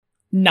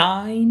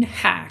9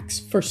 hacks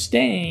for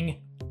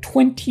staying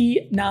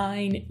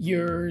 29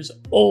 years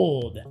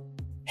old.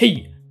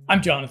 Hey,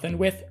 I'm Jonathan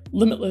with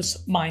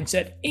Limitless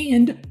Mindset,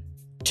 and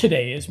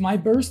today is my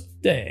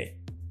birthday.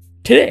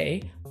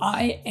 Today,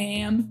 I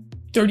am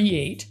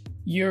 38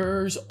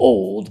 years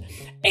old,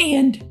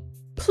 and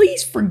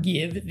please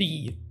forgive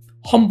the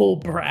humble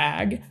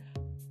brag.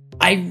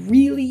 I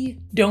really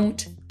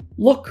don't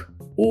look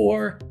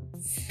or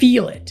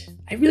feel it.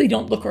 I really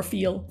don't look or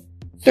feel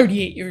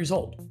 38 years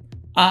old.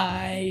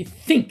 I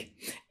think.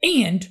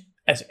 And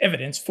as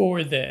evidence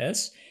for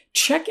this,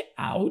 check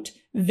out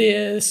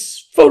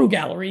this photo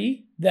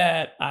gallery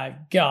that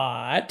I've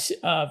got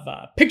of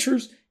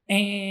pictures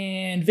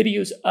and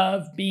videos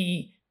of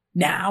me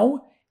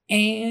now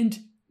and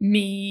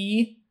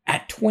me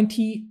at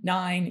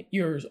 29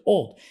 years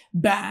old.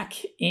 Back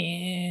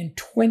in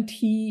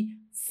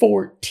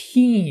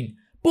 2014.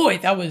 Boy,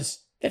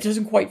 that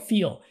doesn't quite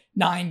feel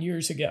 9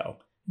 years ago,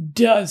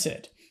 does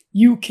it?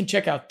 You can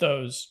check out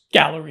those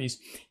galleries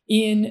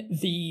in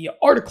the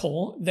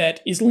article that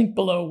is linked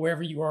below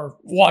wherever you are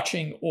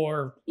watching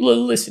or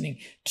listening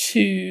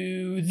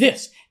to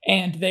this.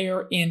 And they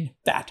are in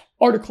that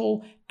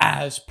article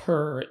as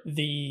per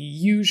the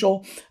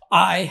usual.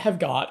 I have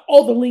got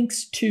all the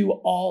links to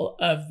all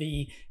of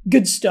the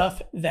good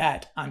stuff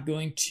that I'm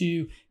going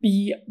to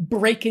be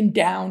breaking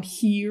down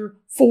here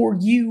for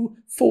you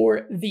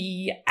for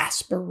the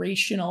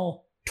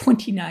aspirational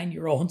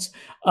 29-year-olds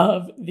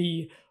of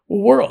the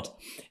world.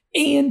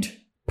 And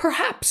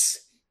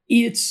perhaps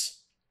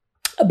it's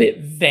a bit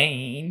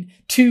vain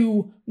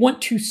to want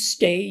to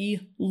stay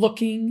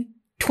looking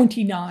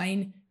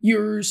 29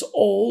 years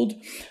old,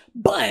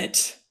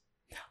 but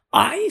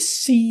I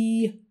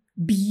see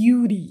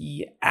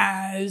beauty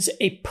as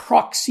a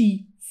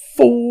proxy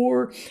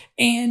for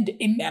and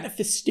a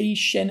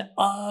manifestation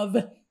of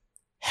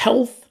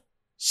health,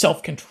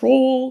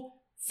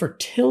 self-control,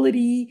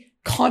 fertility,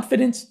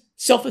 confidence,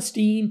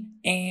 self-esteem,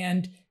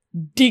 and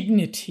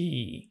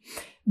dignity.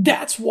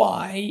 That's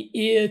why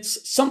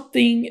it's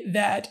something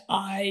that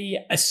I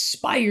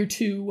aspire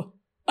to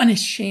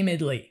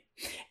unashamedly.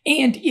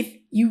 And if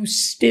you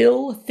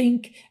still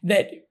think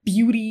that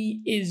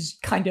beauty is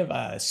kind of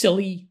a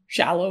silly,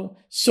 shallow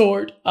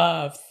sort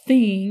of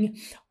thing,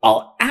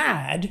 I'll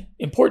add,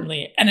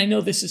 importantly, and I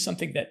know this is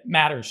something that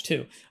matters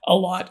to a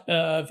lot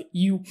of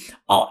you,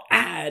 I'll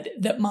add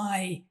that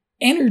my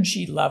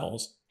energy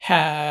levels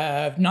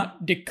have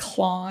not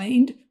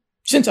declined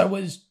since I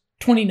was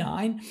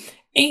 29,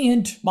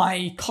 and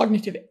my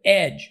cognitive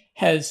edge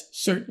has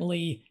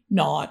certainly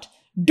not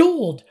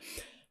dulled.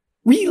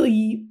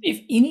 Really,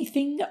 if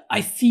anything,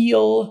 I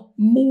feel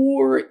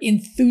more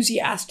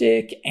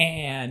enthusiastic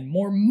and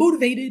more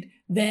motivated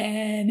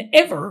than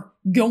ever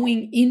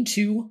going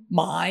into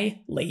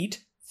my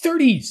late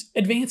 30s,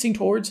 advancing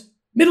towards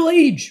middle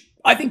age.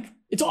 I think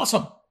it's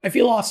awesome. I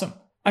feel awesome.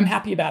 I'm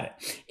happy about it.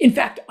 In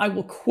fact, I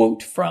will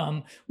quote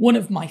from one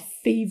of my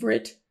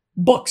favorite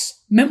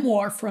books,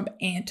 Memoir from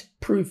Ant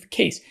Proof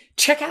Case.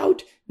 Check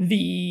out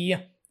the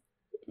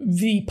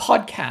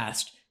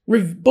podcast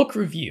book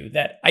review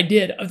that I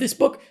did of this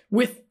book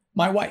with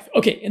my wife.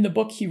 Okay, in the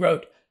book he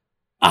wrote,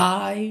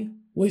 I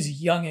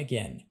was young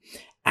again,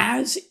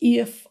 as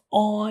if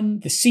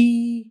on the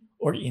sea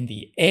or in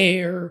the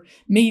air,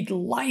 made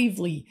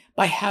lively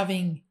by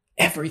having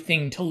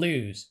everything to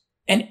lose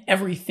and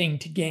everything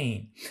to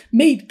gain,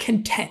 made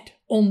content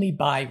only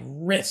by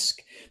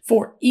risk.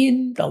 For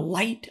in the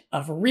light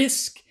of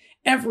risk,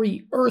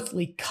 every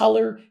earthly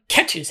color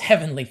catches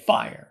heavenly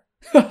fire.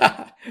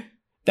 That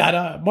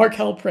Mark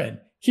Halperin,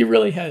 he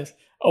really has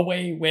a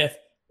way with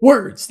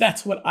words.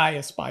 That's what I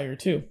aspire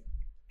to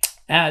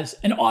as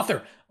an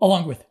author,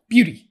 along with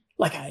beauty,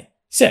 like I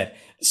said.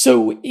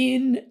 So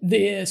in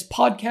this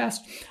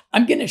podcast,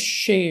 I'm going to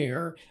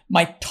share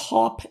my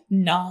top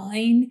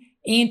 9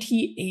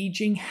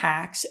 anti-aging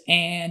hacks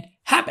and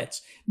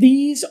habits.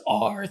 These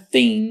are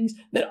things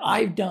that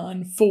I've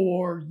done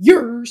for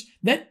years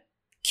that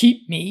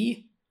keep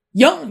me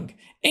young.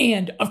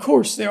 And of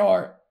course, there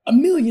are a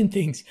million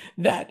things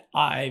that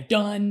I've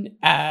done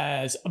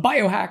as a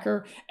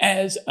biohacker,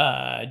 as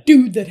a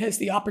dude that has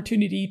the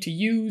opportunity to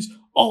use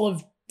all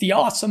of the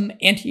awesome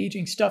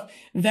anti-aging stuff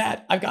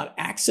that I've got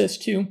access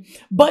to.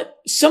 But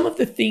some of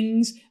the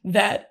things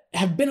that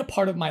have been a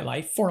part of my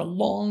life for a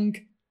long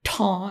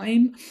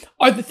time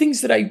are the things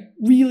that I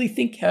really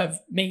think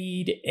have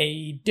made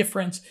a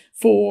difference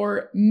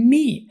for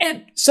me.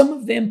 And some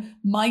of them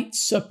might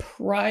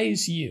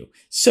surprise you.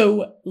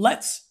 So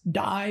let's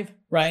dive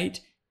right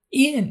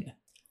in.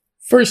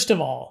 First of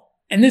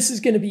all, and this is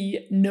going to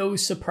be no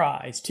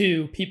surprise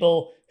to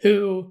people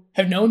who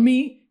have known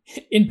me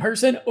in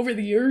person over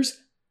the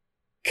years,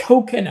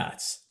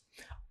 coconuts.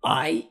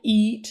 I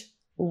eat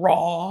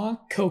raw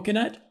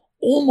coconut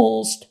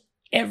almost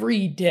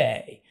every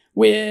day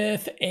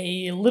with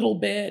a little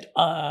bit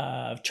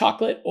of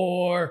chocolate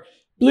or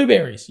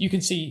blueberries. You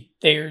can see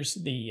there's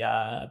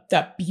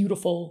that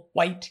beautiful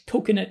white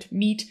coconut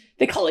meat.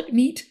 They call it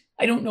meat.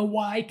 I don't know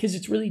why, because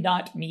it's really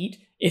not meat.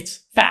 It's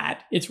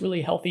fat. It's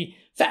really healthy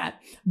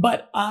fat,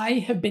 but I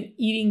have been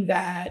eating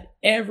that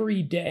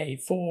every day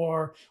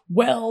for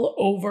well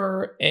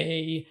over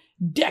a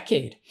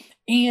decade.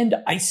 And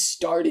I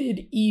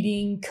started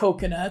eating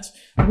coconuts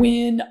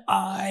when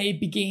I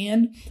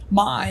began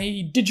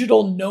my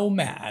digital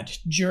nomad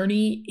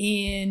journey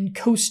in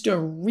Costa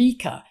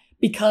Rica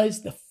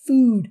because the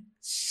food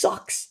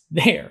sucks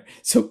there.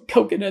 So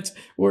coconuts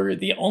were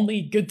the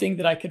only good thing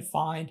that I could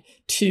find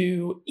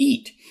to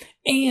eat.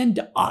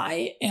 And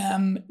I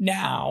am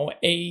now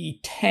a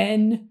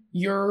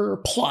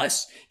 10-year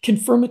plus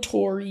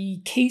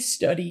confirmatory case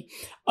study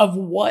of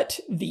what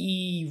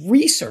the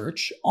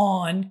research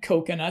on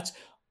coconuts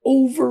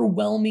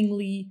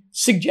overwhelmingly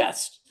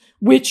suggests,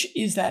 which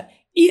is that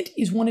it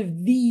is one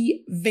of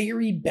the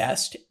very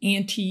best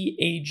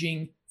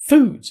anti-aging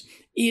foods.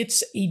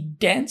 It's a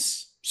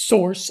dense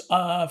source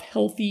of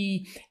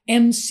healthy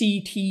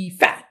MCT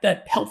fat,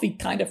 that healthy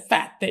kind of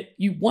fat that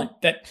you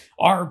want, that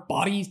our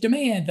bodies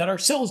demand, that our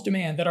cells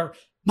demand, that our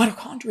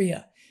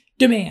mitochondria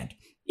demand.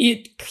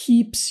 It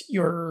keeps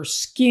your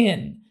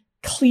skin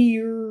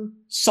clear,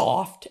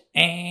 soft,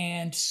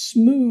 and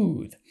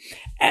smooth.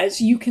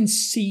 As you can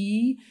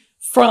see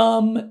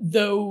from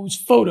those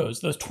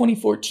photos, those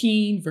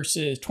 2014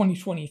 versus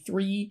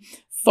 2023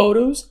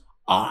 photos,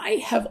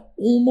 I have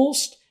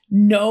almost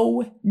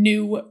no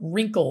new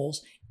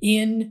wrinkles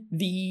in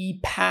the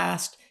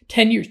past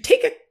 10 years.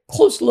 Take a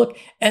close look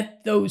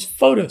at those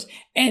photos,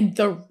 and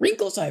the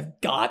wrinkles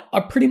I've got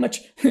are pretty much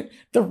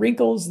the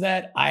wrinkles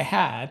that I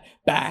had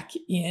back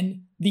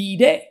in the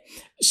day.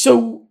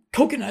 So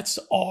coconuts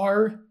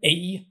are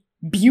a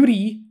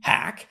beauty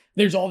hack.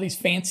 There's all these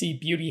fancy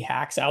beauty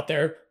hacks out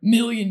there,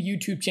 million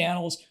YouTube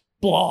channels,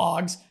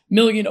 blogs,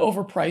 million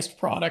overpriced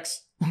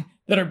products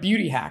that are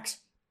beauty hacks,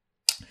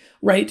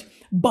 right?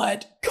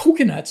 But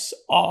coconuts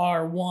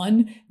are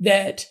one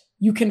that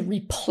you can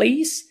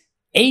replace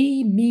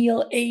a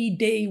meal a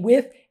day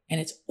with,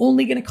 and it's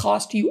only going to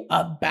cost you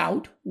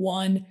about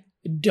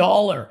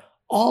 $1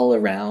 all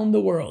around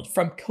the world,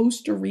 from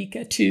Costa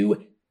Rica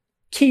to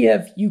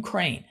Kiev,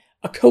 Ukraine.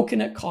 A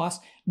coconut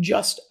costs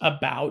just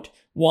about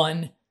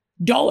 $1.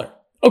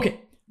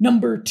 Okay,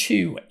 number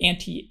 2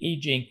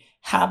 anti-aging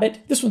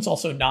habit, this one's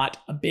also not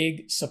a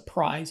big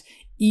surprise,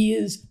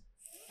 is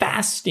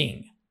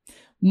fasting.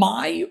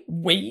 My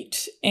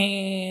weight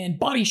and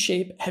body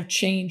shape have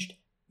changed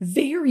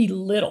very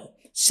little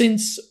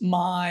since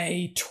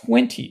my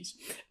 20s.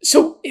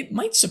 So it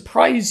might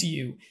surprise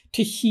you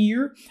to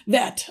hear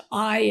that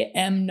I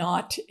am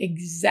not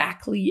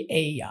exactly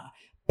a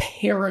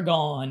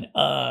paragon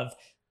of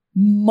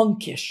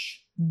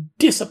monkish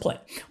discipline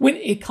when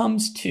it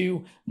comes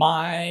to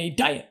my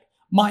diet.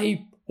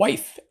 My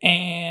wife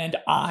and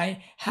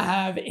I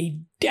have a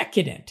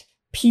decadent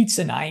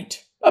pizza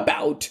night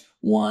about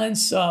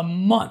once a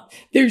month.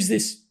 There's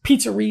this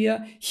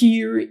pizzeria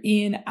here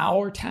in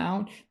our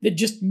town that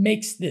just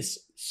makes this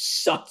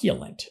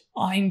succulent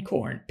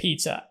einkorn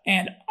pizza.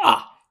 And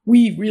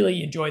we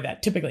really enjoy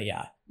that. Typically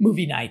a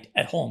movie night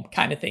at home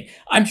kind of thing.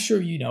 I'm sure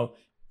you know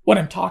what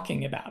I'm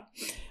talking about.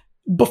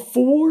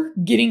 Before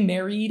getting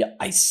married,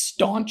 I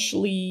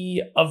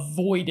staunchly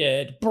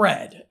avoided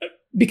bread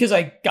because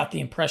I got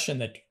the impression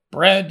that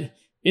bread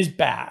is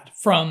bad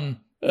from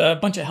a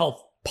bunch of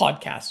health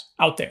podcasts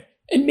out there.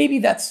 And maybe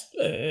that's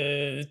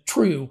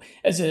true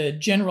as a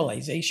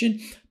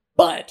generalization,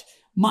 but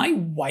my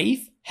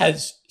wife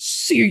has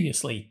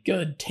seriously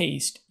good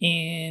taste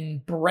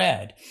in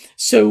bread.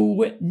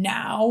 So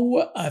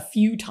now a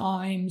few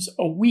times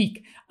a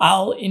week,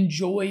 I'll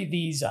enjoy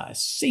these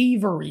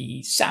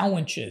savory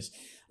sandwiches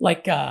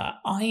like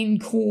einkorn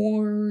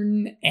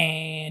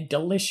and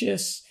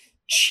delicious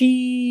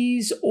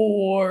cheese,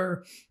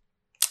 or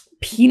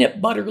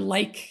peanut butter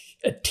like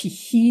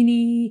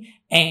tahini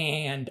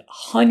and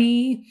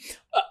honey.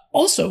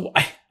 Also,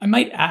 I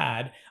might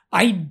add,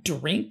 I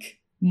drink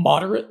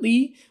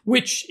moderately,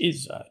 which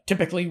is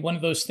typically one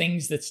of those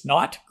things that's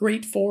not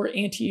great for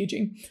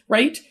anti-aging,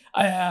 right?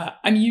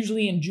 I'm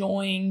usually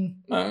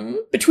enjoying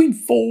between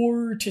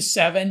 4 to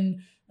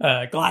 7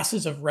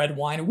 glasses of red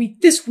wine a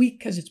week. This week,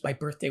 because it's my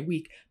birthday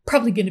week,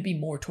 probably going to be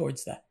more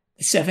towards the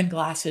 7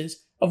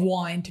 glasses of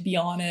wine, to be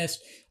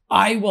honest.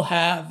 I will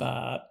have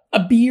a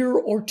beer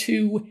or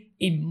 2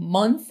 a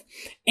month,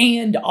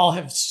 and I'll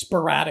have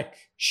sporadic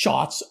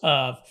shots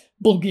of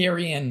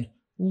Bulgarian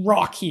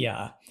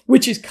Rakia,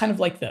 which is kind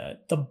of like the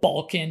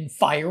Balkan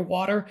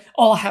firewater.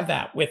 I'll have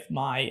that with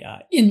my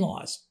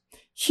in-laws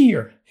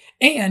here.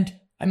 And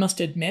I must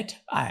admit,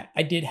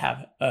 I did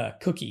have a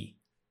cookie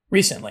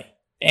recently,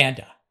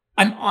 and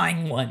I'm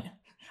eyeing one.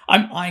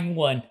 I'm eyeing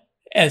one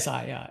as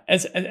I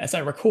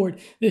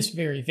record this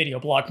very video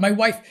blog. My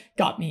wife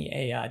got me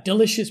a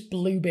delicious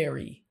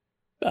blueberry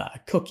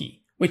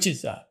cookie, which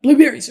is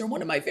blueberries are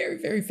one of my very,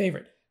 very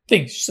favorite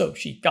things. So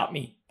she got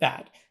me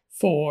that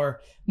for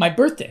my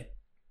birthday.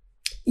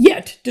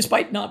 Yet,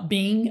 despite not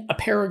being a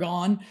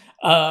paragon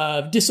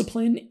of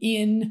discipline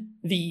in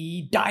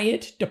the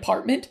diet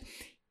department,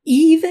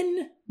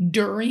 even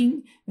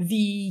during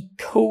the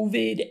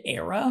COVID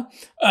era,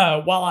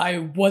 while I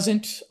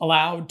wasn't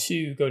allowed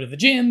to go to the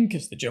gym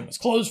because the gym was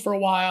closed for a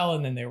while,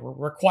 and then they were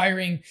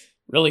requiring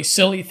really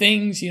silly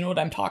things, you know what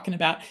I'm talking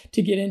about,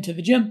 to get into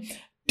the gym.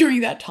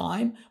 During that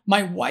time,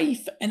 my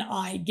wife and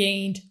I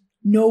gained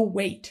no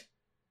weight.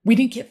 We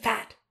didn't get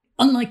fat,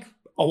 unlike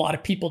a lot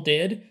of people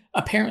did,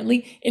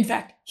 apparently. In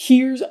fact,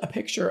 here's a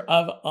picture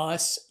of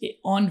us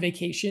on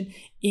vacation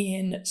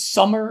in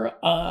summer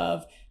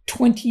of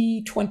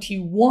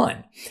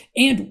 2021.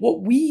 And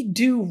what we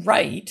do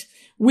right,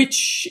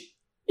 which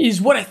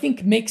is what I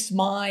think makes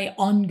my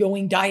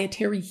ongoing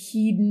dietary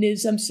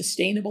hedonism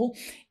sustainable,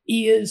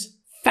 is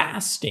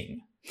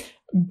fasting.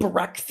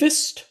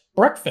 Breakfast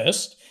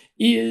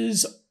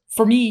is,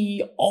 for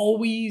me,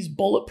 always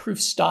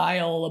bulletproof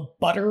style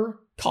butter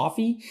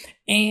coffee.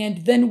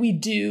 And then we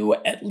do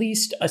at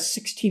least a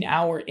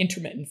 16-hour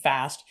intermittent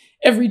fast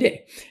every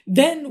day.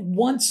 Then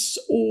once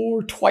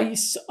or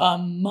twice a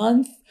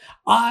month,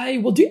 I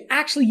will do,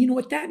 actually, you know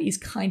what? That is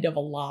kind of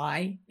a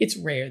lie. It's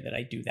rare that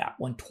I do that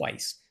one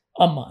twice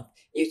a month.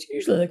 It's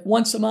usually like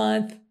once a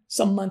month.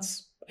 Some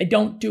months I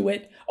don't do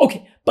it.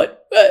 Okay,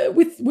 but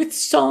with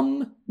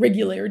some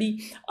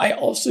regularity, I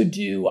also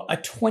do a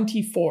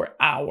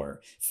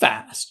 24-hour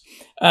fast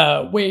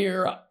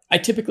where I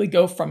typically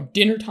go from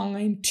dinner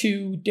time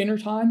to dinner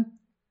time.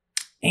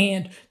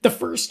 And the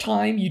first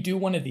time you do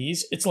one of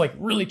these, it's like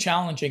really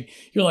challenging.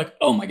 You're like,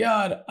 oh my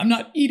God, I'm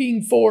not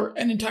eating for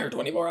an entire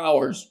 24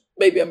 hours.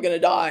 Maybe I'm going to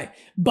die.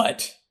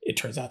 But it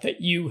turns out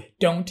that you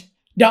don't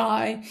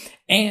die.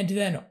 And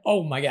then,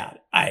 oh my God,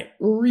 I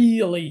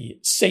really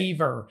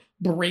savor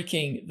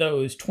breaking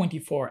those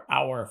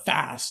 24-hour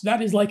fasts.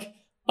 That is like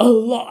a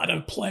lot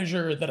of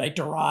pleasure that I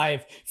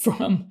derive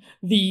from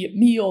the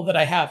meal that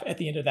I have at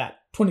the end of that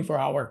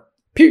 24-hour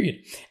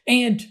period.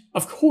 And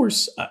of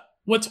course,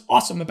 what's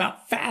awesome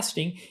about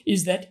fasting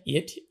is that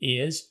it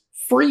is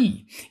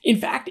free. In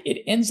fact,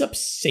 it ends up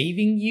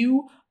saving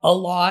you a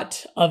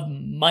lot of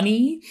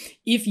money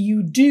if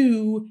you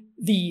do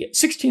the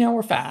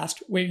 16-hour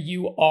fast where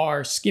you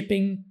are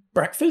skipping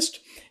breakfast.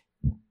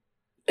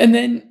 And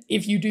then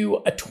if you do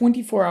a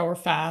 24-hour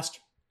fast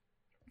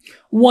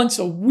once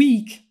a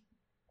week,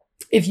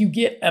 if you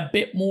get a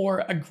bit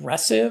more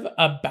aggressive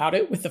about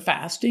it with the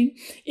fasting,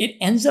 it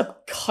ends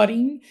up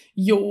cutting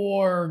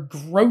your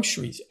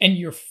groceries and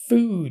your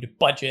food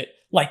budget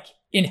like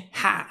in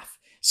half.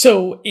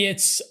 So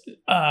it's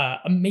a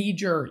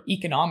major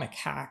economic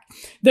hack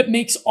that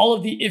makes all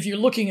of the, if you're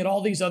looking at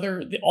all these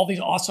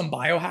awesome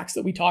biohacks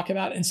that we talk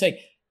about and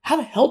say, how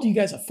the hell do you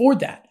guys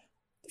afford that?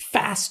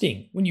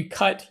 Fasting, when you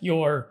cut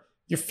your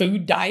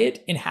food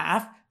diet in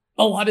half,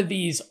 a lot of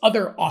these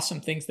other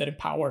awesome things that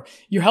empower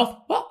your health,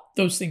 well,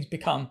 those things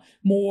become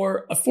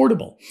more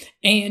affordable.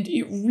 And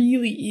it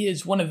really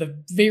is one of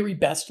the very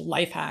best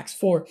life hacks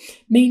for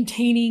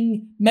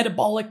maintaining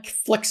metabolic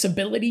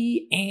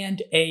flexibility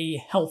and a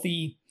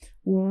healthy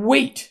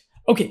weight.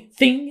 Okay,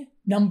 thing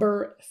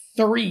number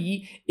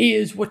 3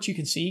 is what you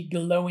can see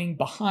glowing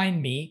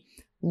behind me,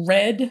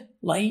 red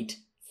light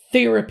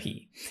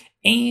therapy.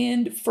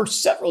 And for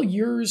several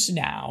years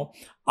now,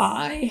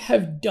 I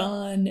have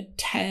done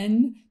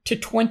 10 to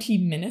 20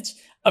 minutes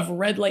of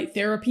red light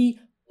therapy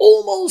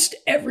almost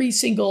every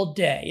single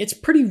day. It's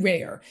pretty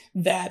rare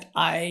that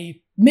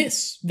I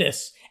miss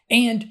this.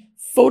 And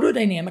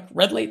photodynamic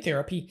red light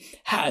therapy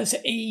has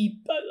a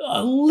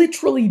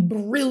literally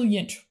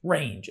brilliant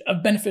range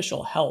of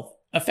beneficial health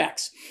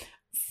effects.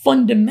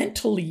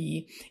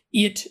 Fundamentally,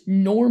 it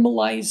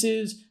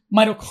normalizes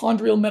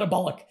mitochondrial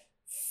metabolic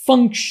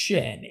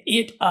function.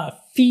 It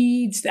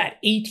feeds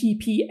that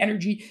ATP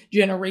energy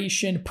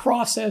generation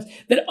process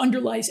that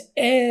underlies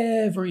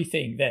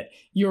everything that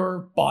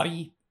your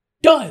body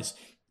does.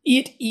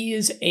 It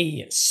is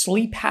a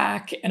sleep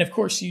hack. And of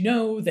course, you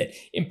know that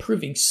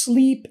improving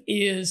sleep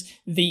is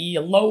the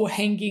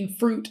low-hanging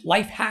fruit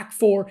life hack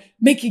for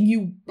making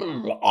you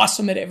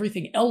awesome at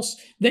everything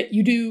else that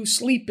you do.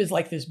 Sleep is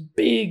like this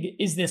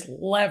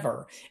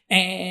lever.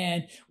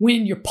 And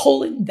when you're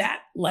pulling that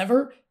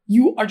lever,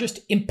 you are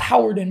just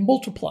empowered and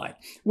multiplied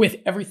with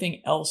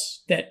everything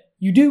else that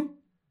you do.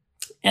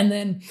 And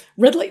then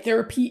red light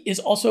therapy is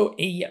also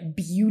a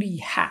beauty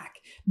hack,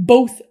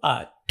 both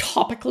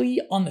topically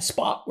on the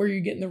spot where you're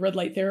getting the red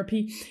light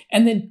therapy,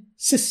 and then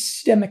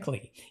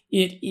systemically.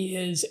 It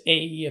is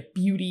a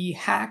beauty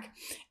hack.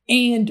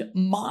 And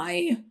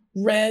my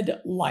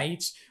red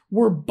lights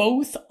were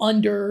both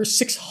under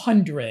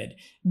 $600.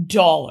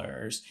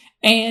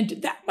 And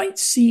that might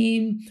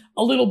seem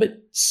a little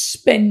bit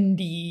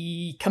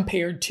spendy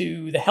compared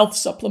to the health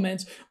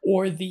supplements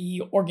or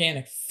the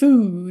organic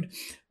food.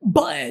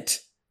 But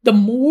the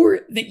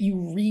more that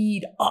you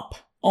read up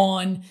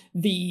on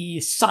the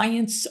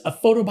science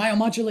of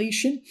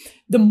photobiomodulation,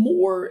 the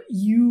more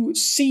you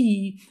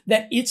see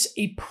that it's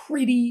a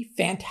pretty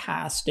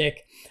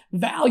fantastic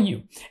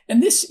value.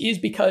 And this is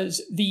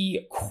because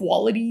the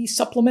quality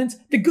supplements,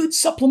 the good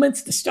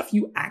supplements, the stuff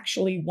you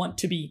actually want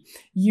to be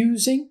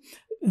using,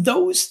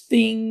 those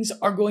things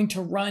are going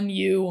to run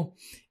you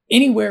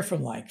anywhere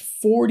from like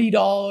 $40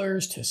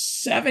 to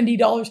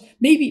 $70,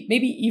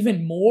 maybe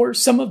even more.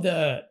 Some of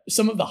the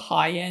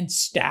high-end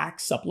stack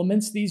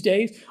supplements these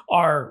days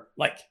are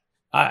like,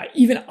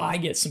 even I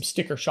get some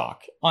sticker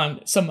shock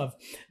on some of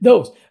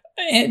those.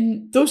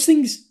 And those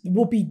things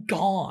will be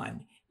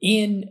gone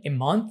in a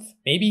month,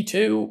 maybe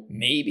two,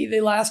 maybe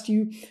they last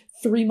you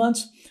 3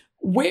 months.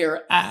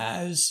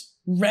 Whereas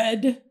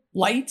red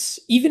lights,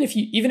 even if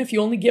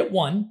you only get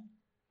one,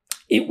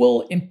 it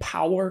will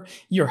empower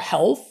your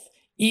health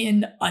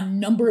in a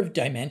number of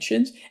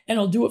dimensions, and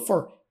it'll do it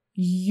for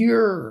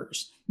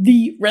years.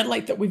 The red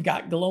light that we've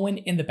got glowing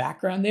in the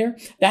background there,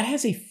 that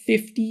has a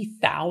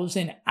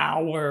 50,000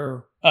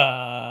 hour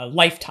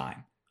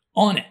lifetime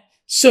on it.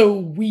 So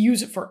we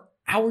use it for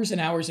hours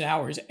and hours and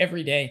hours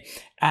every day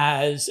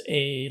as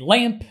a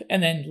lamp.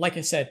 And then, like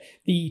I said,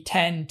 the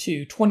 10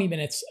 to 20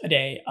 minutes a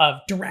day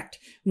of direct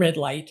red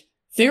light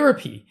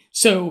therapy.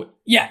 So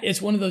yeah,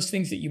 it's one of those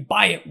things that you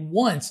buy it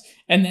once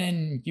and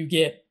then you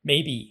get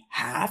maybe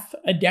half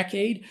a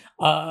decade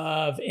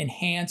of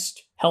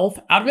enhanced health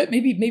out of it,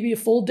 maybe a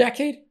full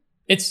decade.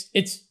 It's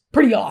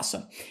pretty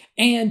awesome.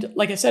 And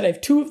like I said, I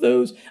have two of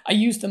those. I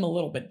use them a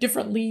little bit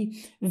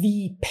differently.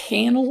 The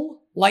panel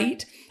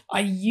light I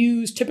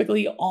use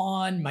typically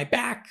on my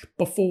back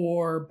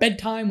before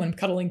bedtime when I'm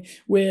cuddling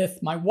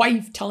with my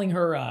wife, telling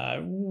her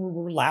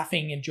we're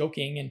laughing and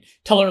joking and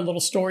tell her a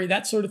little story,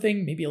 that sort of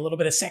thing. Maybe a little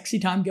bit of sexy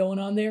time going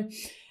on there.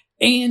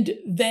 And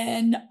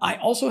then I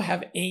also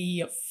have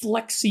a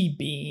Flexi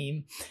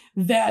Beam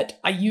that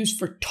I use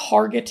for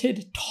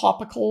targeted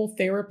topical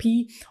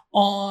therapy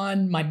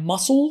on my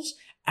muscles.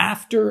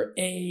 After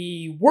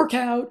a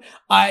workout,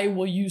 I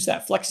will use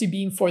that Flexi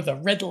Beam for the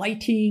red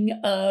lighting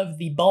of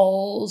the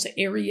balls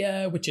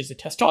area, which is a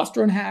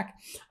testosterone hack.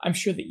 I'm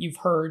sure that you've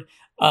heard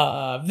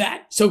of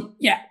that. So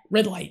yeah,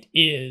 red light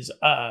is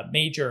a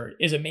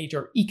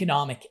major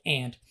economic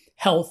and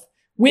health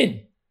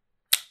win.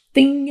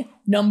 Thing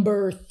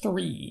number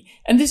 3,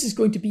 and this is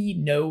going to be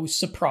no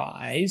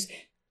surprise,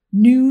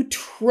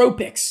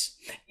 nootropics.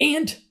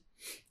 And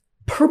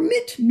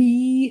permit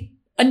me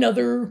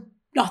another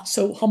not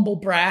so humble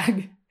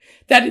brag.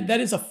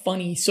 That is a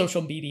funny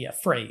social media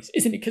phrase,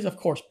 isn't it? Because of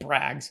course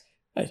brags.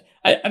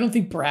 I don't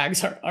think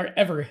brags are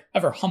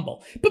ever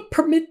humble. But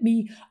permit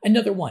me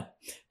another one.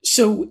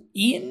 So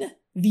in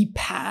the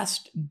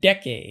past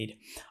decade,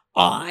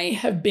 I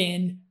have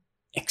been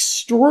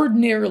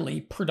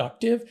extraordinarily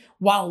productive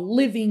while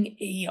living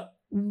a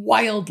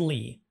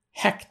wildly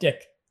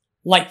hectic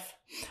life.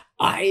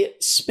 I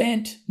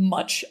spent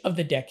much of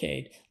the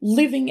decade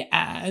living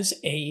as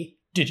a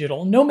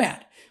digital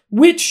nomad,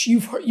 which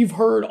you've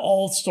heard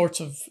all sorts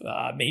of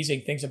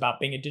amazing things about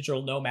being a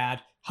digital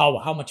nomad,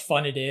 how much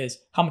fun it is,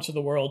 how much of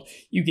the world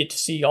you get to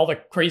see, all the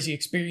crazy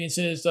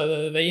experiences,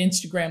 the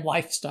Instagram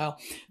lifestyle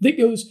that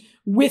goes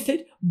with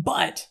it.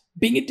 But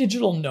being a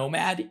digital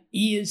nomad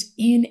is,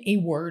 in a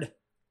word,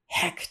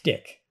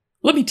 hectic.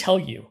 Let me tell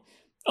you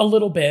a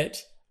little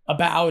bit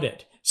about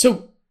it.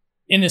 So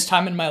in this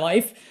time in my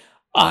life,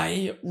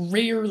 I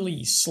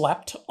rarely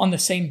slept on the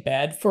same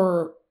bed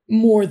for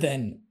more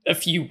than a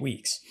few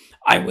weeks.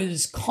 I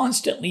was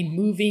constantly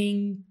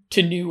moving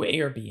to new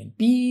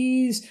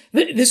Airbnbs.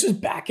 This was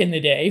back in the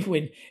day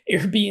when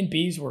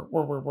Airbnbs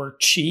were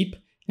cheap.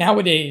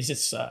 Nowadays,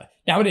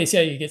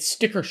 you get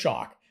sticker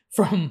shock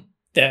from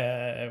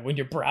when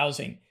you're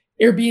browsing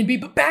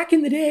Airbnb. But back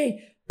in the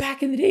day,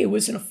 it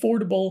was an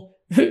affordable.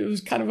 It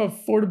was kind of an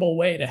affordable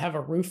way to have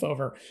a roof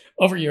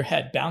over your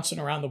head, bouncing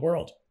around the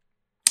world.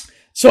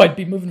 So I'd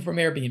be moving from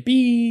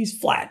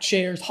Airbnbs, flat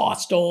shares,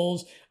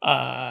 hostels,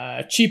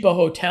 cheapo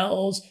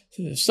hotels.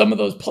 Some of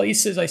those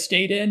places I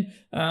stayed in,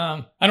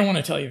 I don't want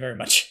to tell you very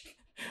much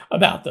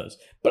about those,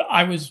 but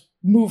I was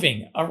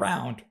moving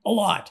around a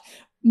lot.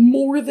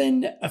 More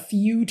than a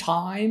few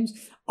times,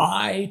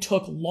 I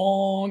took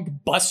long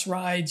bus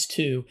rides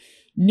to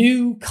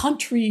new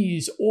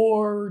countries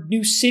or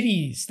new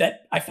cities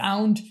that I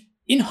found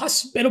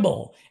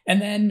inhospitable.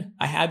 And then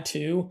I had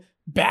to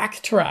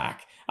backtrack.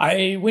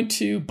 I went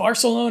to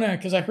Barcelona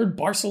because I heard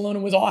Barcelona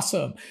was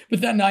awesome. But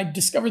then I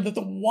discovered that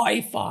the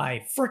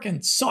Wi-Fi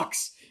frickin'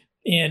 sucks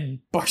in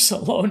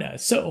Barcelona.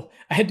 So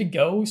I had to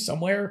go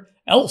somewhere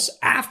else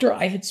after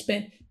I had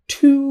spent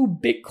 2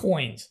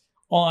 Bitcoins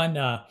on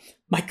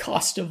my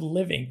cost of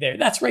living there.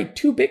 That's right,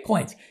 2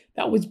 Bitcoins.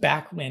 That was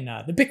back when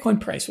the Bitcoin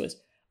price was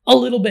a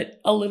little bit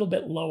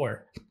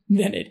lower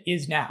than it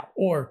is now,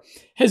 or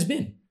has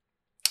been.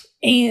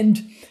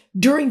 And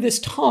during this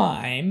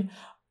time,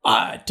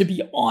 to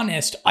be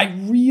honest, I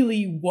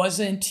really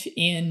wasn't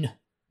in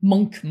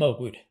monk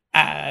mode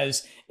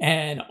as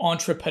an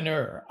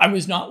entrepreneur. I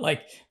was not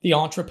like the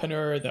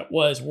entrepreneur that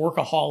was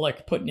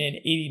workaholic, putting in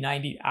 80,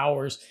 90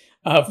 hours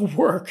of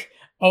work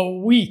a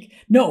week.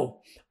 No,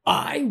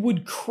 I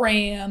would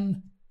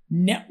cram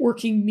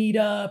networking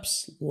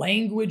meetups,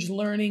 language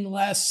learning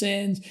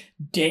lessons,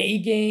 day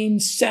game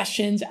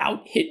sessions,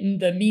 out hitting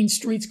the mean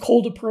streets,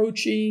 cold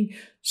approaching,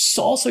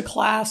 salsa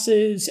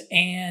classes,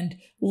 and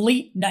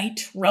late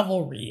night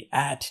revelry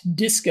at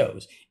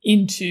discos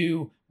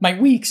into my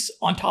weeks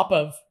on top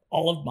of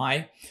all of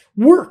my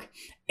work.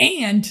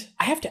 And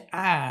I have to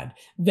add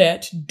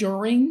that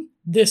during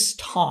this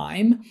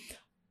time,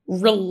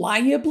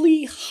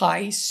 reliably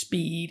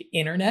high-speed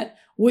internet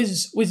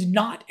was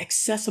not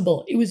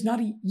accessible. It was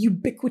not a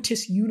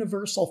ubiquitous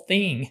universal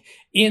thing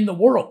in the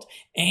world.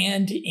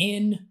 And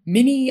in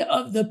many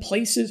of the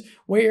places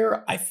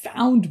where I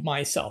found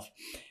myself.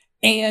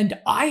 And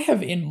I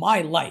have in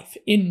my life,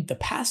 in the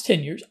past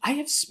 10 years, I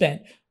have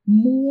spent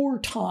more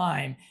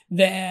time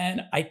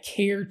than I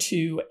care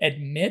to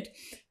admit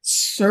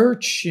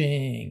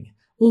searching,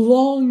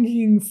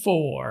 longing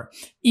for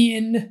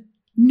in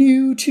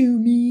new to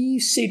me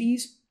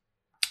cities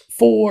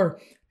for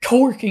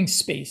co-working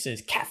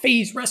spaces,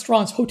 cafes,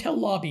 restaurants, hotel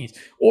lobbies,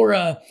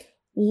 or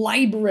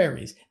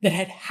libraries that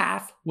had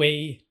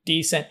halfway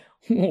decent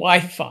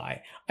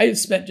Wi-Fi. I have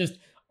spent just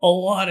a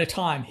lot of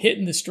time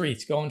hitting the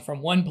streets, going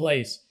from one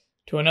place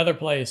to another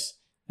place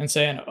and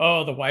saying, oh,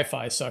 the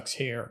Wi-Fi sucks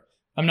here.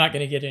 I'm not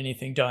going to get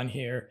anything done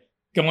here.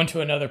 Going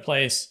to another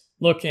place,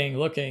 looking.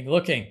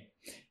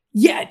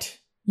 Yet,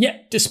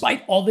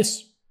 despite all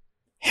this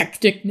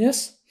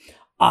hecticness,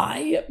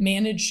 I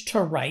managed to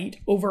write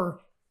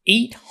over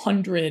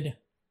 800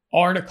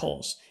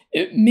 articles,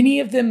 many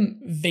of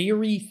them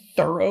very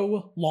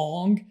thorough,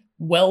 long,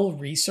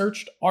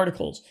 well-researched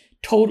articles,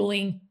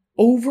 totaling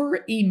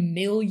over 1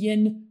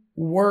 million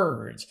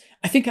words.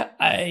 I think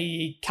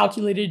I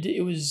calculated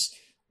it was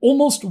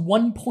almost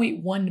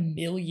 1.1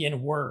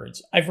 million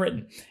words I've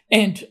written.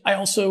 And I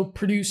also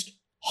produced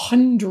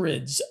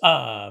hundreds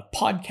of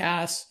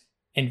podcasts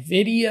and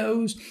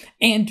videos.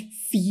 And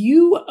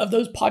few of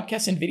those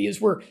podcasts and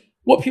videos were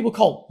what people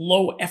call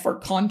low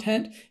effort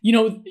content. You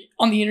know,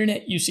 on the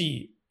internet, you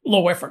see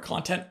low effort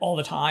content all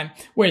the time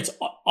where it's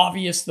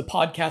obvious the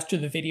podcast or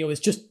the video is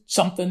just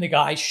something the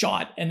guy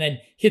shot and then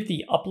hit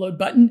the upload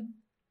button.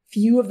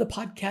 Few of the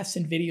podcasts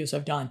and videos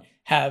I've done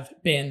have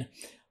been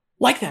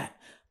like that.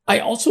 I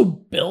also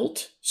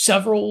built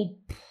several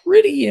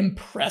pretty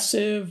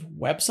impressive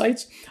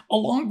websites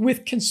along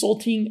with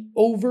consulting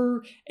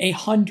over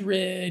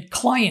 100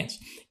 clients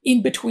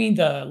in between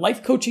the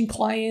life coaching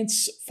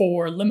clients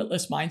for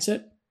Limitless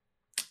Mindset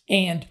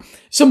and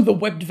some of the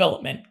web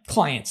development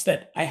clients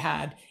that I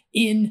had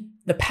in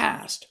the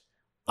past.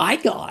 I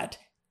got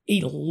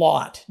a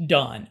lot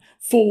done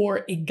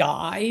for a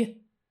guy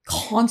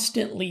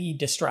constantly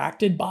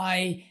distracted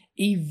by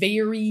a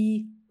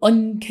very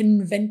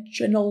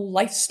unconventional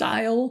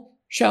lifestyle,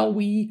 shall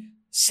we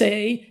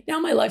say. Now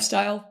my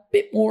lifestyle, a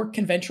bit more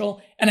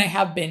conventional, and I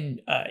have been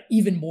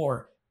even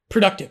more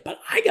productive, but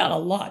I got a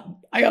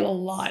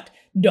lot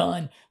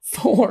done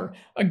for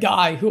a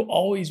guy who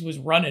always was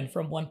running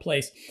from one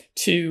place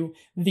to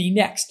the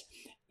next.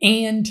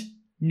 And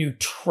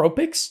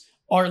nootropics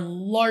are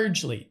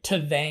largely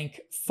to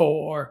thank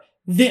for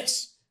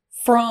this.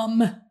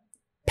 From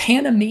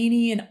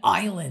Panamanian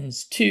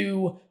Islands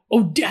to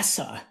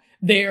Odessa,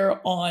 there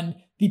on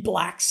the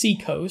Black Sea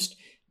coast,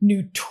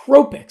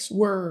 nootropics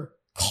were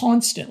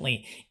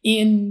constantly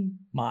in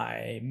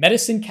my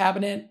medicine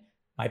cabinet,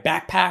 my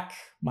backpack,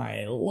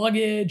 my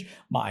luggage,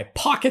 my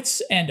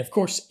pockets, and of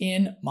course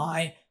in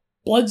my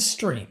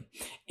bloodstream.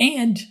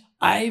 And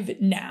I've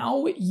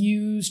now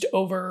used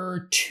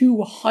over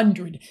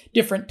 200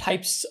 different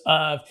types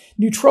of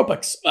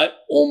nootropics,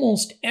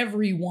 almost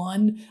every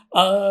one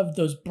of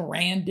those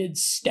branded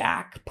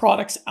stack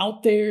products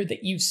out there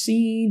that you've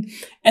seen.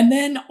 And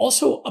then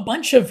also a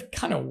bunch of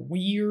kind of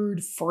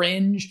weird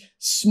fringe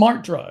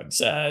smart drugs.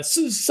 So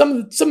some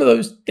of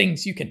those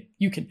things you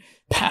can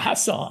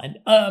pass on.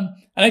 And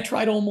I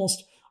tried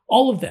almost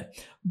all of them.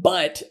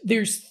 But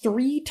there's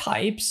 3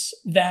 types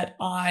that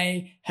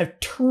I have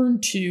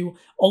turned to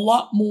a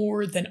lot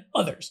more than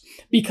others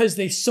because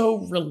they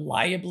so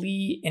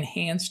reliably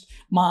enhanced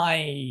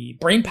my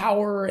brain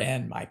power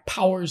and my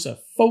powers of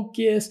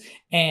focus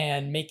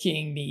and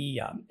making me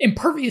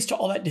impervious to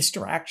all that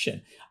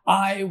distraction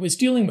I was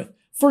dealing with.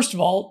 First of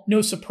all,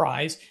 no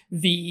surprise,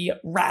 the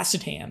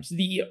racetams,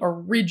 the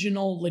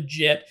original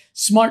legit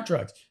smart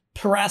drugs,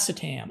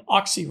 piracetam,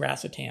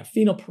 oxiracetam,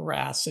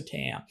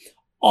 phenylpiracetam,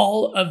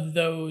 all of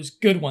those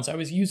good ones. I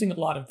was using a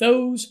lot of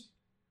those,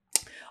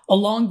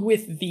 along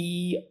with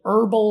the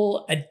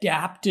herbal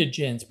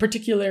adaptogens,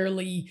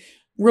 particularly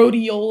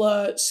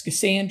rhodiola,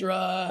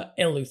 schisandra,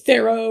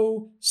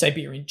 eleuthero,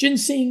 Siberian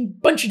ginseng,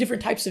 bunch of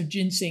different types of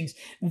ginsengs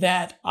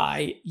that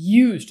I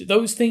used.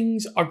 Those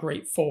things are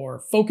great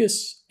for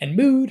focus and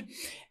mood.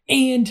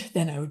 And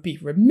then I would be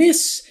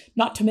remiss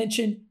not to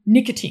mention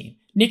nicotine.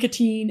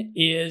 Nicotine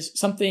is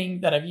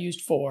something that I've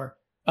used for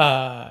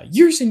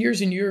years and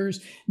years and years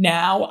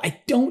now.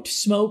 I don't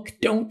smoke,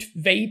 don't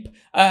vape.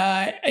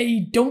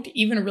 I don't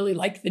even really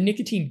like the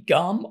nicotine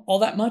gum all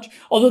that much.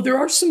 Although there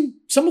are some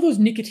of those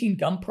nicotine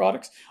gum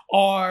products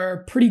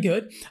are pretty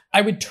good.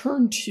 I would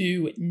turn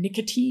to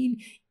nicotine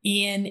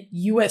in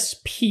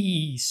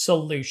USP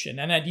solution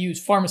and I'd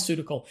use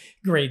pharmaceutical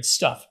grade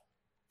stuff.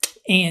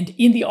 And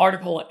in the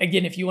article,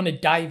 again, if you want to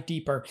dive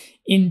deeper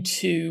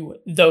into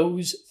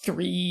those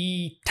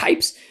 3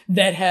 types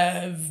that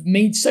have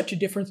made such a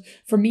difference,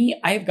 for me,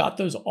 I have got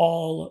those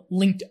all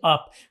linked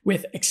up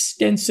with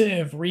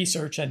extensive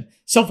research and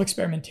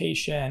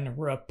self-experimentation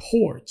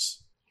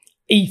reports.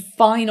 A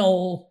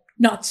final,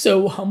 not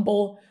so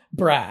humble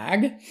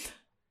brag.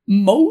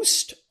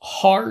 Most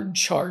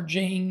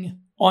hard-charging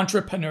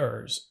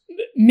entrepreneurs,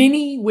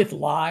 many with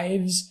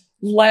lives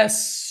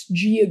less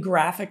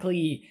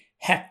geographically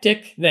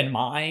hectic than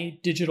my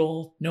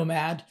digital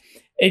nomad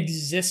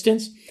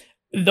existence,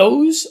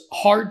 those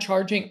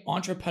hard-charging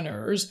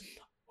entrepreneurs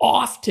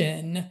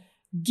often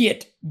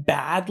get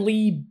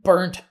badly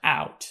burnt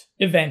out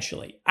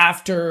eventually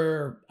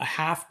after a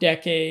half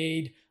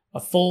decade,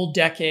 a full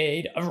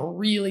decade of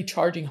really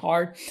charging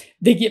hard.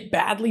 They get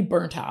badly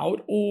burnt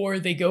out, or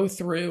they go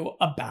through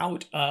a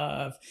bout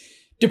of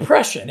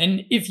depression.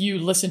 And if you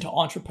listen to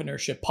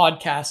entrepreneurship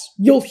podcasts,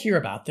 you'll hear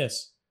about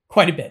this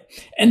quite a bit.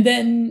 And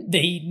then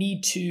they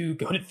need to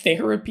go to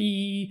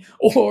therapy,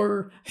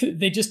 or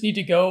they just need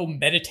to go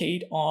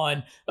meditate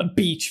on a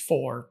beach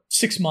for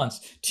 6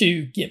 months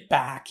to get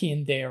back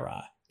in their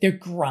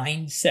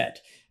grind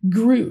set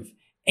groove.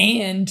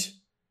 And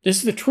this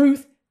is the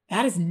truth.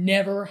 That has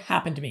never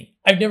happened to me.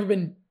 I've never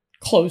been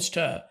close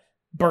to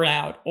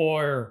burnout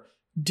or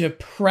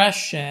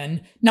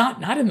depression,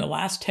 not in the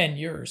last 10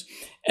 years,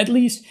 at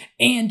least.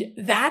 And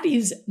that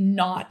is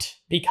not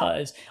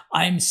because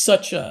I'm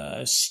such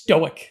a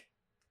stoic,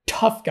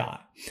 tough guy.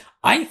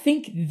 I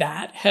think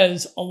that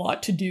has a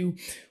lot to do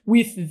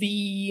with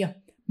the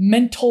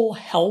mental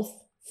health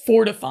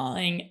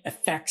fortifying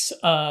effects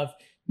of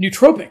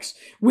nootropics.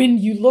 When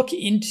you look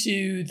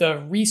into the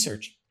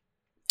research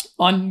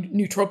on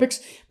nootropics,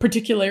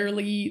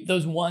 particularly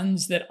those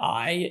ones that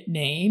I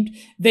named,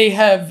 they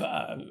have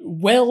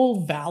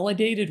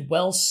well-validated,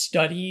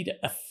 well-studied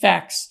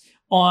effects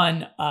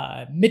on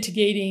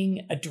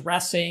mitigating,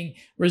 addressing,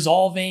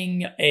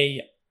 resolving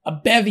a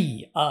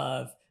bevy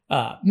of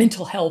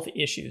mental health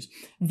issues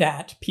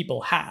that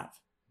people have.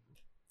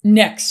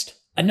 Next,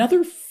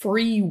 another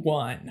free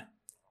one,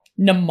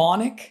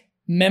 mnemonic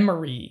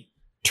memory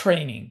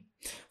training.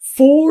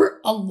 For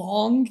a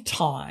long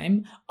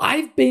time,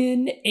 I've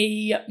been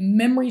a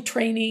memory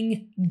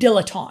training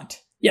dilettante.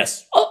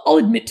 Yes, I'll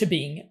admit to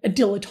being a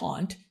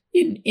dilettante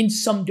in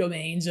some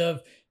domains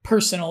of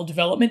personal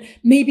development.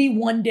 Maybe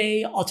one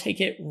day I'll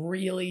take it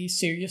really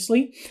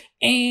seriously.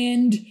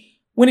 And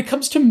when it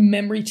comes to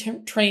memory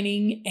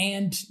training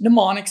and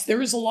mnemonics,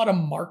 there is a lot of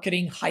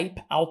marketing hype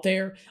out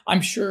there.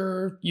 I'm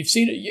sure you've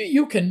seen it.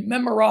 You can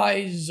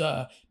memorize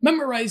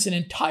an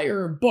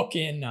entire book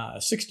in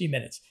 60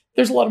 minutes.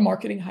 There's a lot of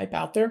marketing hype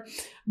out there,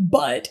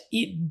 but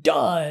it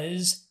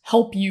does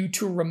help you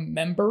to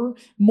remember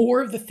more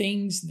of the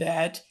things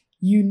that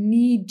you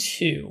need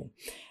to.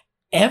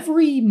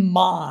 Every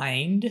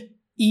mind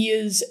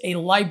is a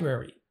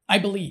library, I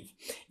believe.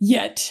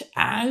 Yet,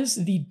 as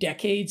the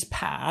decades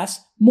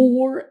pass,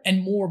 more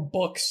and more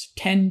books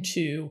tend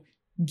to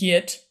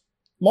get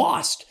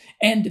lost.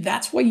 And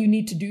that's why you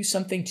need to do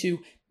something to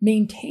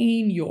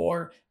maintain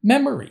your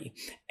memory.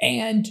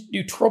 And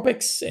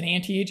nootropics and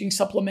anti-aging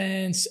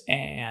supplements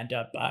and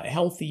a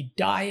healthy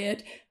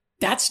diet,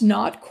 that's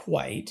not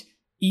quite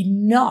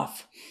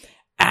enough.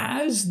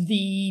 As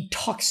the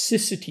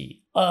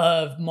toxicity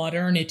of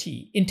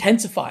modernity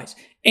intensifies,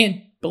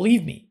 and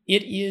believe me,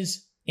 it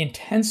is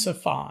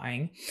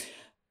intensifying,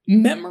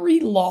 memory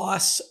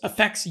loss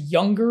affects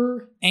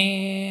younger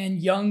and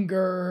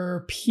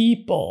younger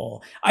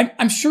people.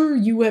 I'm sure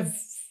you have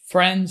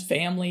friends,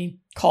 family,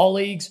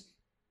 colleagues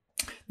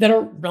that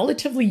are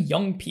relatively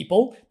young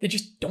people that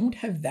just don't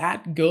have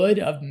that good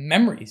of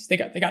memories. They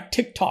got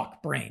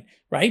TikTok brain,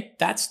 right?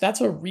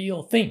 That's a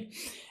real thing.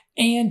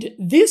 And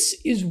this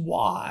is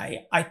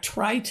why I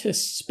try to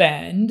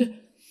spend,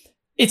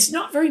 it's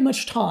not very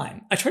much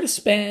time. I try to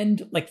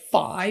spend like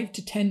 5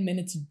 to 10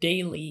 minutes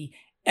daily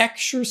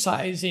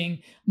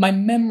exercising my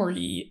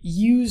memory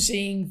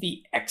using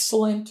the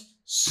excellent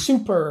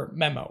Super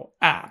Memo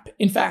app.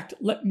 In fact,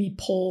 let me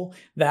pull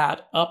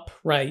that up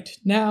right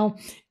now.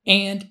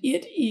 And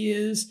it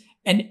is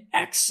an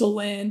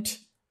excellent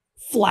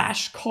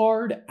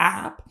flashcard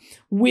app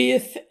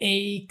with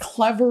a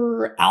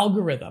clever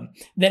algorithm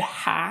that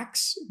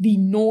hacks the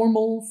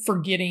normal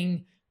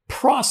forgetting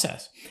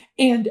process.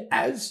 And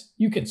as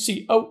you can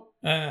see,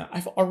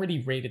 I've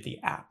already rated the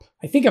app.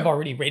 I think I've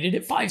already rated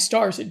it 5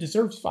 stars. It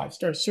deserves 5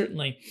 stars,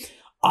 certainly.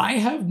 I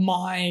have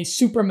my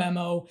Super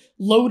Memo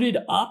loaded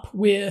up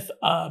with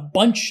a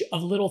bunch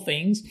of little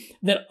things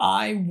that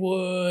I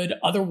would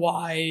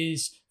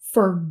otherwise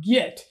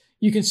forget.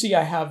 You can see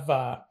I have,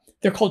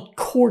 they're called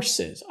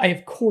courses. I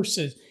have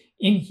courses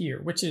in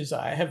here, which is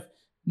I have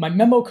my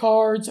memo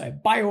cards, I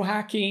have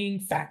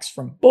biohacking, facts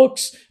from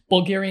books,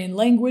 Bulgarian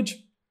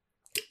language.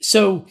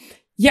 So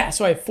I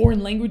have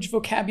foreign language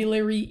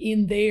vocabulary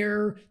in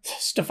there,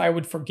 stuff I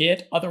would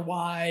forget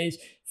otherwise,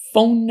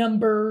 phone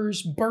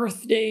numbers,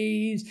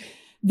 birthdays.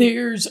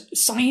 There's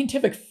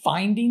scientific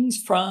findings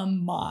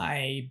from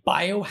my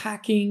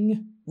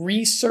biohacking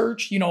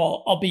research.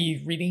 I'll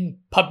be reading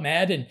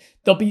PubMed and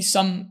there'll be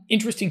some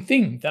interesting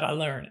thing that I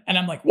learn. And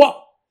I'm like,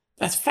 whoa,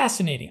 that's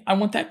fascinating. I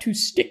want that to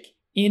stick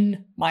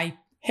in my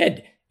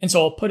head. And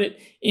so I'll put it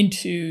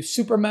into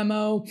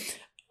SuperMemo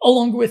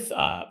along with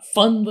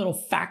fun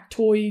little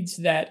factoids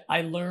that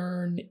I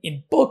learn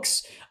in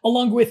books,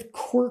 along with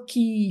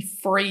quirky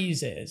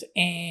phrases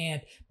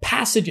and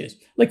passages.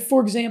 Like,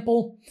 for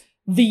example,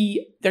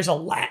 there's a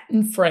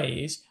Latin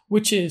phrase,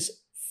 which is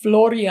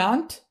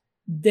floriant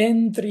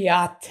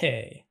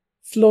dendriate.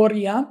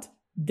 Floriant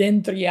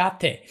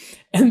dendriate.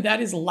 And that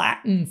is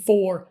Latin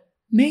for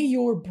may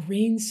your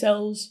brain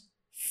cells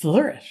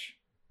flourish.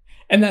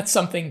 And that's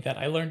something that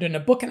I learned in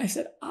a book. And I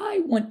said, I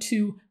want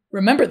to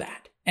remember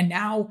that. And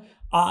now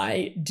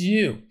I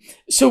do.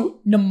 So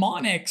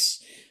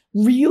mnemonics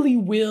really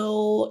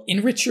will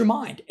enrich your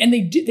mind, and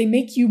they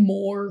make you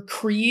more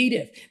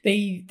creative.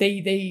 They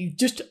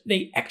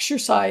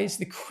exercise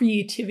the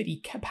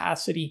creativity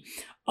capacity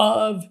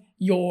of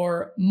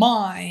your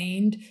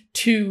mind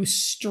to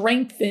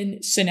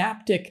strengthen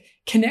synaptic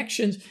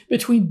connections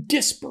between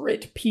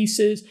disparate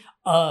pieces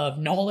of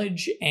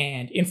knowledge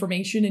and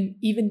information and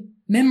even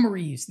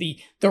memories,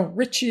 the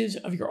riches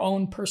of your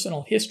own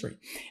personal history.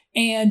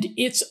 And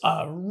it's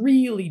a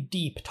really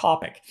deep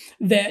topic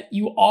that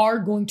you are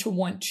going to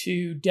want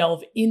to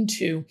delve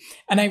into.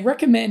 And I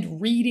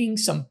recommend reading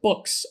some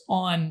books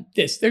on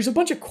this. There's a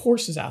bunch of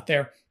courses out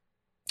there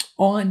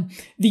on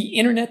the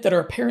internet that are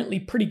apparently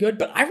pretty good,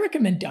 but I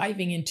recommend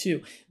diving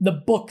into the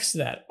books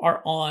that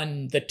are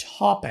on the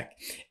topic.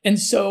 And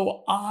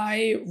so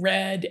I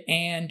read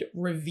and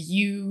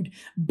reviewed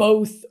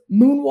both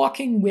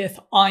Moonwalking with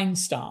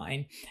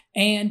Einstein,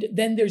 and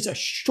then there's a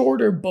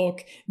shorter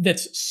book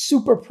that's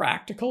super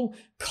practical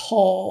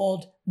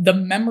called The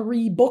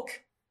Memory Book.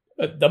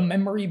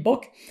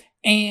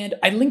 And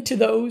I linked to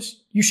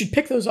those. You should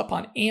pick those up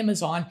on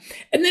Amazon.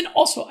 And then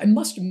also, I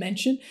must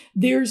mention,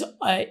 there's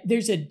a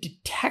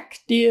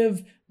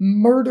detective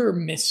murder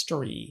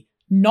mystery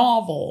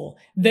novel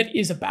that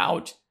is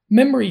about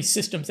memory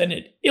systems, and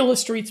it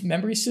illustrates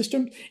memory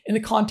systems in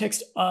the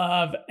context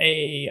of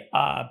a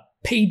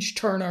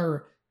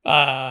page-turner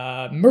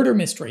murder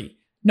mystery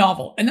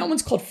novel. And that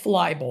one's called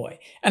Flyboy.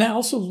 And I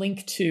also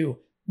link to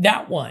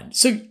that one.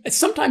 So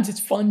sometimes it's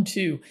fun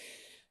to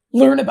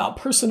learn about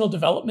personal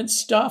development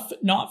stuff,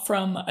 not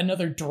from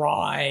another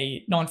dry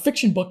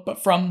nonfiction book,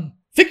 but from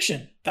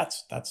fiction.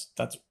 That's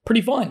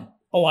pretty fun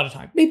a lot of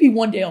time. Maybe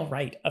one day I'll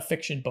write a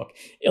fiction book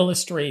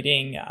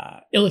illustrating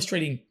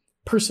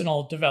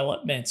personal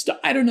development stuff.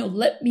 I don't know.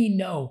 Let me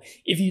know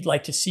if you'd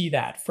like to see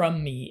that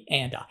from me,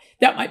 and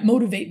that might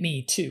motivate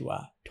me to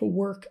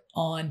work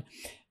on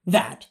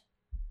that.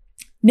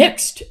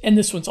 Next, and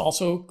this one's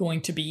also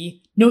going to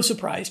be no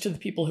surprise to the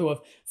people who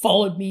have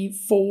followed me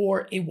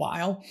for a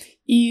while,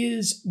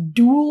 is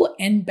dual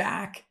and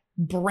back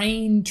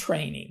brain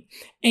training.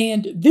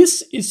 And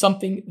this is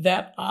something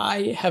that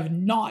I have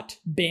not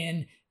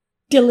been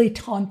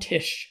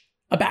dilettantish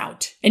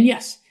about. And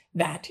yes,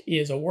 that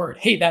is a word.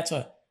 Hey, that's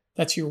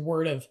your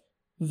word of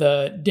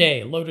the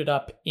day loaded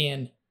up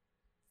in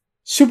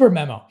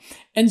SuperMemo.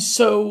 And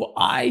so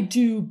I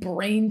do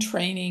brain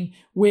training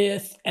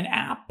with an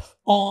app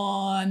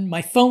on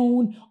my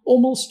phone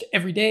almost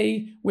every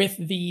day with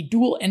the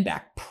Dual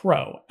NBAC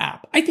Pro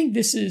app. I think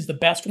this is the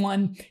best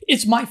one.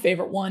 It's my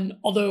favorite one,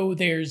 although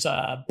there's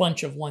a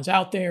bunch of ones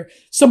out there.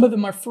 Some of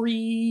them are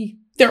free.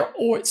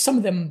 Some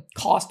of them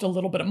cost a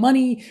little bit of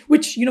money,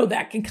 which,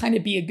 that can kind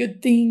of be a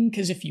good thing,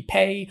 because if you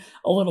pay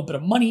a little bit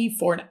of money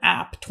for an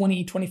app,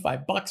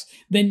 $20-25,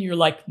 then you're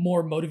like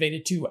more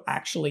motivated to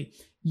actually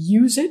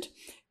use it.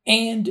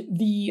 And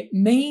the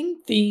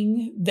main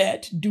thing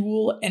that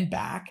Dual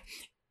NBAC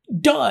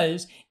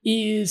does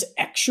is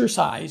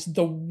exercise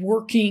the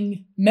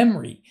working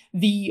memory,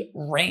 the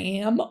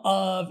RAM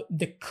of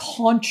the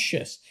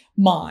conscious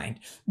mind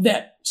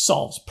that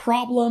solves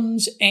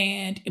problems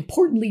and,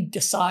 importantly,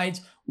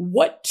 decides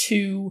what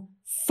to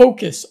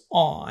focus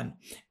on.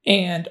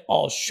 And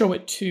I'll show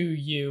it to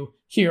you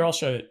here. I'll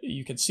show it.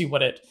 You can see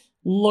what it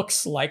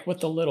looks like, what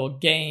the little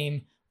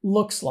game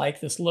looks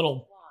like. This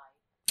little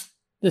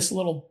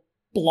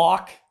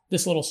block,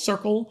 this little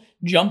circle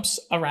jumps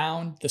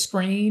around the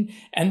screen,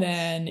 and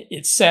then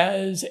it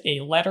says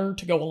a letter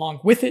to go along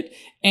with it,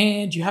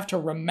 and you have to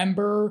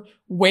remember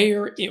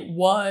where it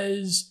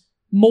was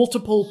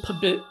multiple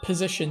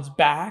positions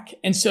back.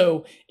 And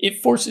so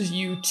it forces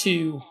you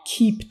to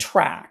keep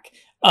track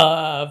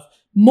of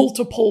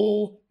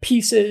multiple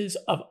pieces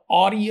of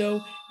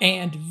audio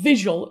and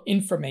visual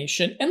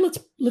information. And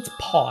let's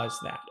pause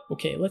that.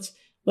 Okay,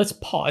 let's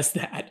pause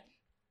that.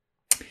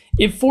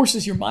 It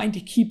forces your mind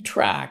to keep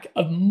track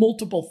of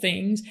multiple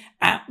things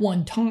at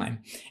one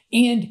time.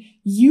 And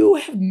you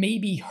have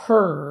maybe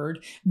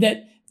heard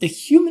that the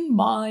human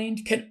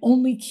mind can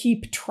only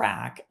keep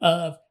track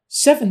of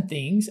 7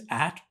 things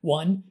at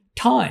one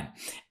time.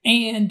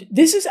 And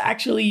this is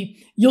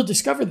actually, you'll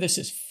discover this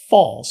is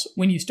false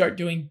when you start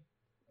doing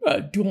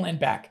Dual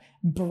NBAC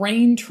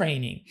brain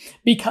training,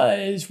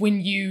 because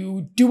when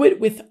you do it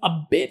with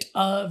a bit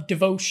of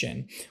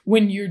devotion,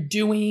 when you're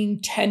doing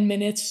 10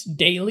 minutes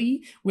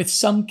daily with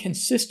some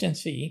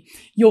consistency,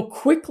 you'll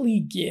quickly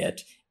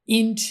get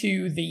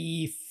into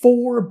the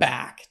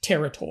 4-back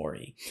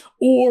territory,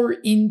 or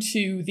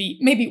into the,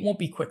 maybe it won't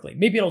be quickly,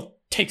 maybe it'll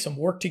take some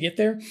work to get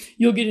there.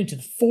 You'll get into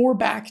the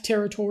 4-back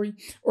territory,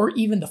 or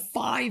even the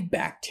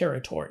 5-back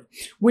territory,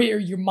 where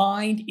your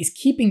mind is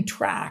keeping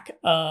track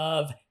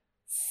of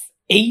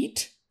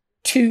 8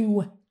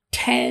 to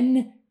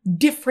 10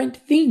 different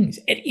things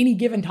at any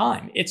given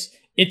time.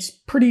 It's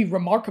pretty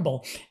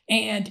remarkable.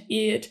 And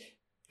it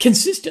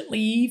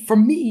consistently, for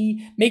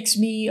me, makes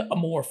me a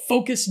more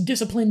focused,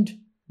 disciplined,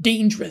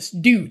 dangerous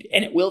dude.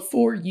 And it will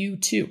for you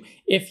too,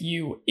 if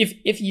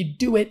you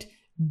do it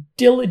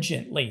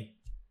diligently.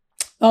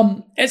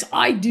 As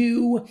I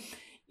do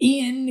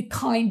in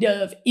kind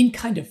of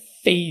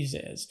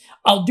phases.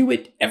 I'll do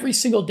it every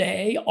single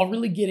day. I'll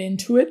really get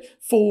into it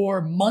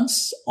for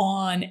months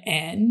on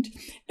end.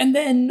 And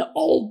then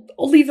I'll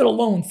leave it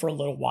alone for a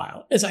little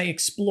while as I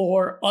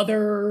explore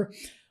other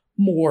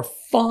more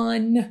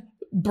fun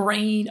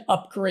brain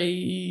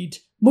upgrade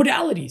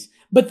modalities.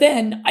 But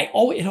then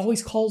it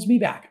always calls me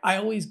back. I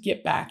always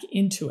get back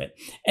into it.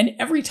 And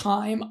every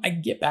time I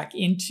get back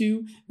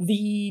into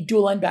the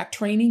dual end back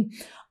training,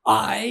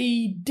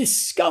 I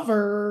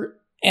discover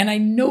and I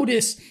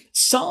notice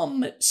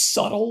some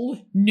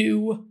subtle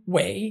new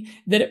way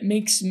that it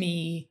makes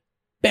me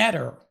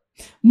better.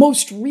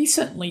 Most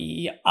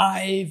recently,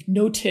 I've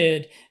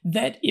noted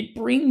that it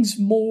brings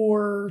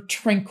more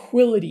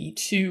tranquility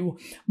to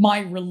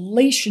my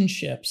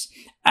relationships,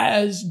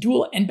 as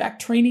dual end back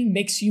training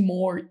makes you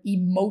more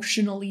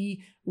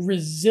emotionally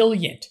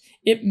resilient.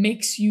 It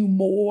makes you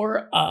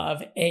more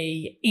of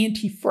a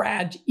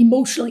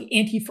emotionally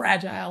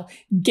anti-fragile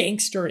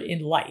gangster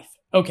in life.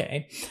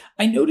 Okay.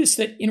 I noticed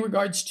that in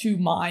regards to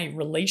my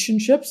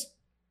relationships,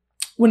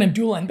 when I'm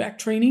dual end back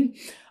training,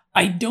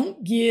 I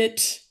don't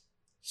get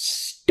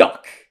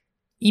stuck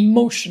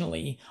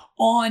emotionally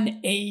on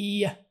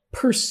a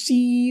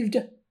perceived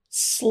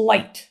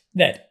slight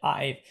that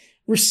I've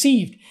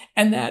received,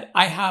 and that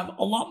I have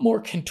a lot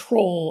more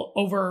control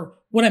over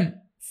what I'm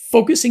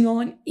focusing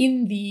on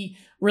in the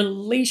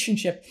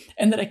relationship,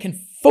 and that I can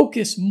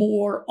focus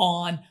more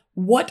on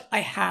what I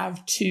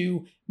have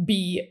to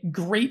be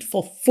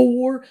grateful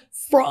for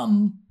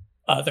from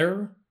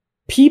other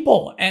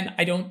people. And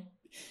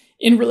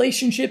in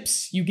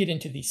relationships, you get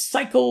into these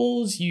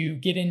cycles, you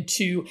get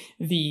into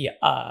the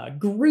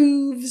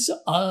grooves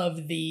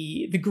of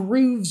the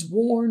grooves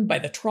worn by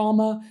the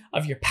trauma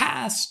of your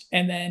past,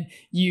 and then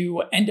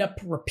you end up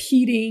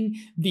repeating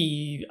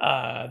the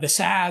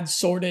sad,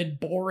 sordid,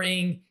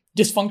 boring,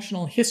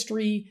 dysfunctional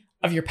history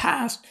of your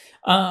past.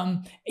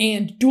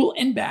 And dual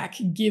end back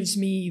gives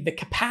me the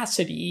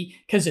capacity,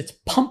 because it's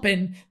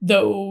pumping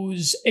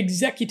those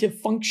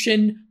executive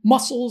function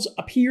muscles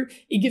up here.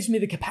 It gives me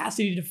the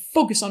capacity to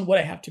focus on what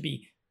I have to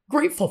be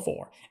grateful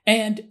for.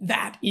 And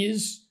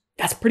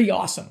that's pretty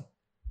awesome,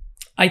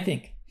 I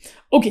think.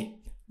 Okay.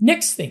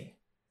 Next thing,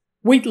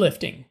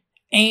 weightlifting.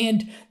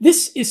 And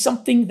this is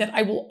something that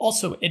I will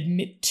also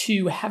admit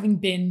to having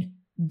been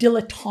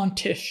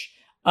dilettantish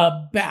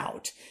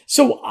about.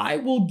 So I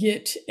will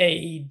get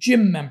a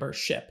gym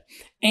membership.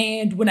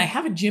 And when I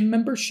have a gym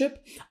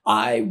membership,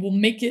 I will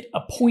make it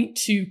a point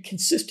to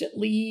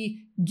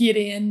consistently get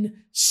in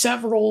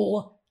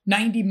several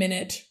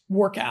 90-minute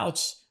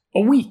workouts a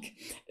week.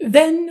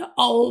 Then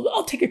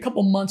I'll take a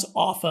couple months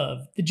off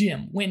of the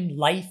gym when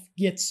life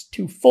gets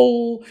too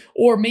full,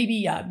 or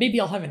maybe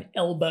I'll have an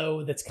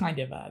elbow that's kind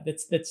of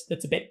that's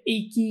a bit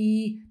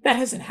achy. That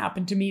hasn't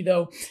happened to me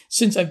though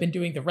since I've been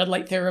doing the red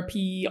light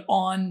therapy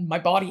on my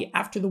body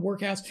after the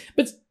workouts.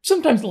 But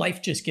sometimes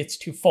life just gets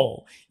too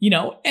full,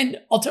 and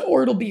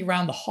or it'll be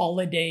around the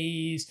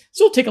holidays,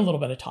 so it'll take a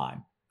little bit of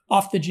time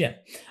off the gym.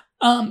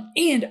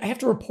 And I have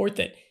to report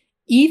that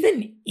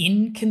even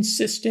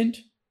inconsistent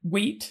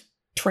weight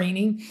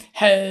training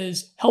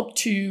has helped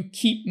to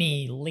keep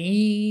me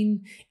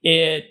lean.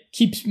 It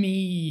keeps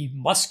me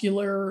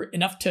muscular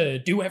enough to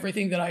do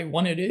everything that I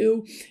want to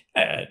do,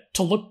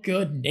 to look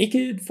good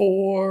naked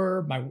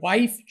for my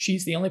wife.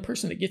 She's the only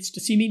person that gets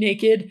to see me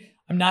naked.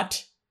 I'm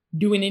not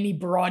doing any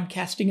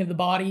broadcasting of the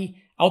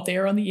body out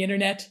there on the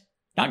internet.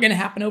 Not going to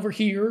happen over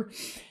here.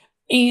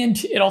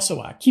 And it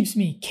also keeps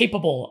me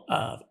capable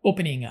of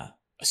opening a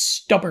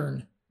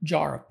stubborn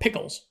jar of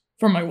pickles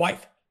for my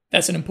wife.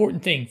 That's an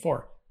important thing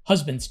for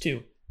husbands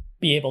to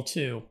be able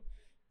to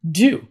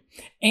do.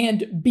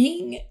 And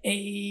being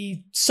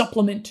a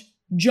supplement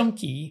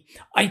junkie,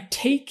 I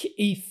take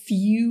a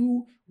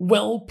few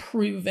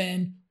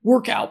well-proven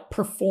workout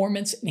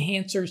performance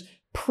enhancers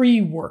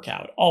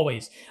pre-workout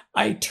always.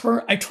 I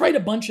tried a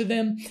bunch of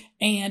them,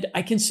 and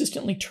I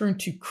consistently turn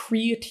to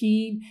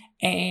creatine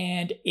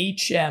and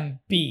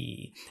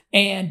HMB.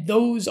 And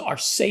those are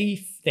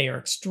safe. They are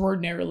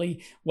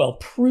extraordinarily well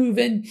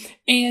proven,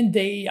 and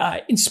they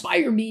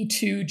inspire me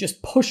to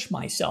just push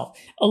myself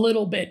a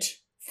little bit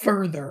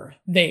further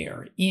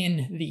there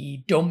in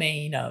the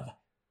domain of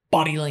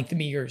body length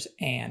meters,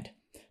 and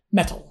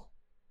metal.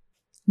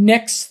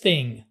 Next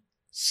thing,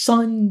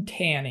 sun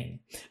tanning.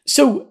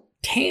 So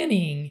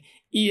tanning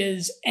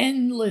is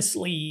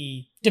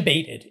endlessly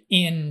debated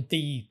in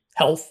the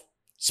health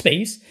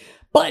space,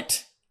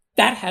 but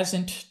that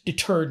hasn't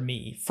deterred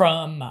me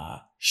from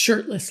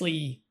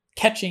shirtlessly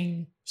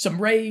catching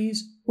some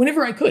rays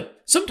whenever I could,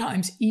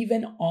 sometimes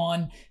even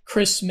on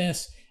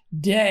Christmas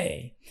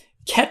Day.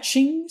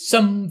 Catching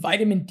some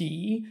vitamin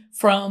D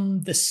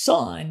from the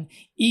sun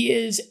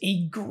is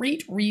a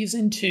great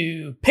reason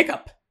to pick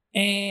up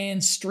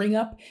and string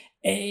up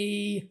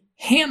a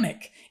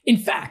hammock. In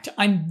fact,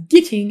 I'm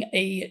getting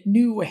a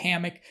new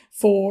hammock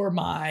for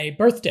my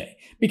birthday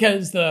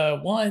because the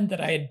one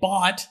that I had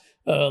bought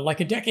like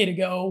a decade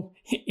ago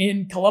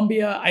in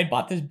Colombia, I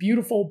bought this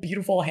beautiful,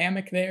 beautiful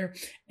hammock there.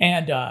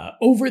 And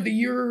over the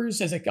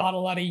years, as it got a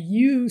lot of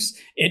use,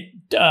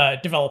 it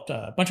developed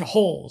a bunch of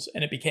holes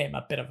and it became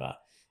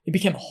it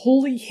became a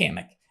holy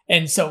hammock.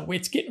 And so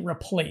it's getting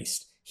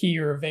replaced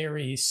here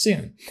very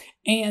soon.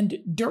 And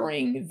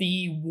during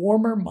the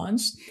warmer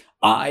months,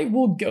 I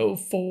will go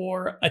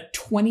for a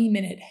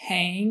 20-minute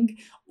hang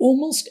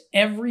almost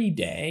every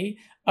day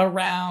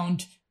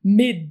around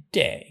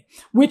midday,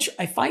 which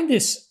I find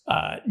this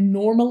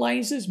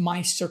normalizes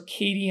my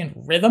circadian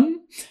rhythm.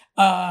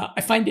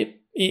 I find it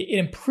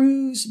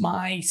improves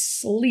my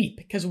sleep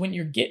because when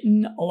you're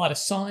getting a lot of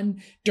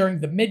sun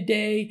during the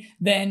midday,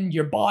 then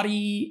your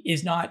body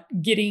is not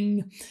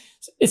getting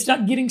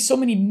so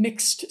many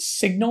mixed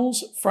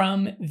signals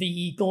from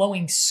the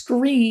glowing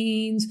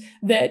screens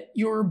that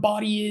your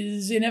body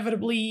is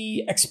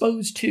inevitably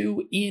exposed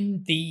to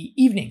in the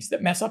evenings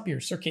that mess up your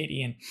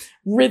circadian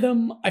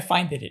rhythm. I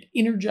find that it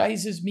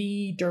energizes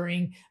me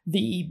during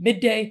the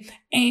midday,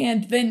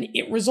 and then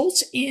it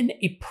results in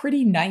a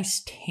pretty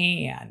nice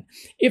tan.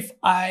 If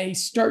I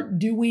start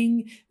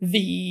doing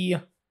the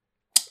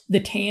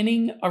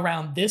tanning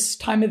around this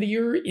time of the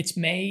year, it's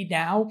May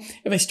now.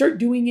 If I start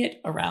doing it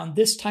around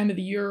this time of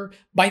the year,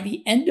 by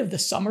the end of the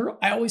summer,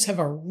 I always have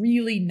a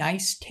really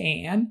nice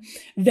tan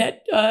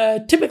that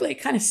typically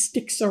kind of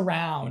sticks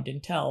around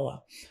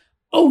until,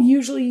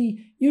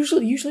 usually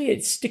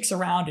it sticks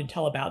around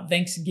until about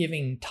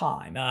Thanksgiving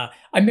time.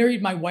 I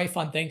married my wife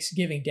on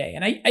Thanksgiving Day,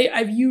 and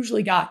I've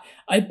usually got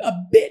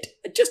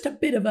just a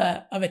bit of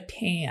a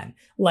tan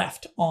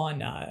left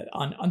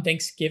on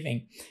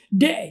Thanksgiving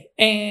Day.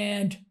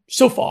 And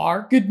so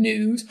far, good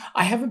news,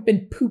 I haven't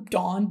been pooped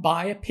on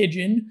by a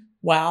pigeon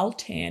while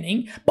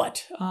tanning,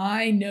 but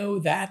I know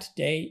that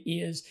day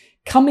is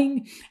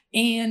coming,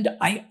 and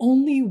I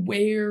only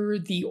wear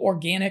the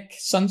organic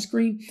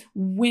sunscreen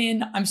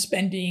when I'm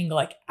spending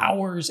like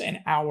hours and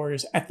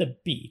hours at the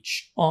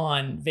beach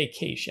on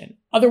vacation.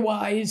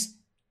 Otherwise,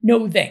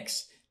 no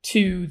thanks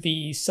to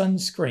the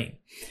sunscreen.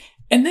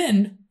 And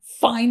then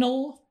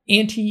final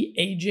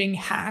anti-aging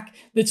hack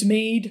that's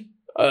made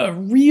a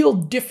real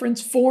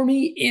difference for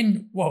me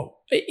in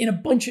a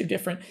bunch of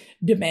different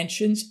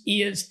dimensions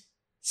is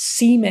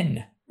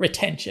semen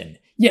retention.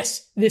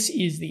 Yes, this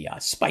is the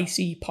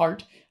spicy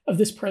part of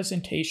this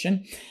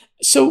presentation.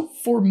 So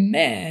for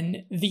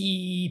men,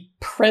 the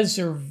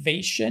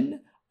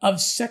preservation of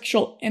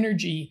sexual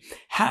energy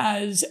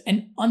has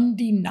an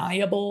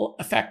undeniable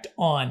effect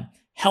on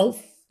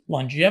health,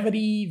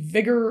 longevity,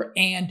 vigor,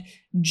 and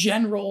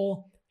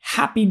general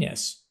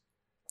happiness.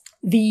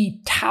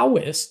 The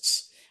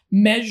Taoists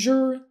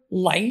measure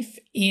life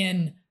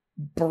in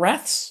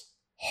breaths,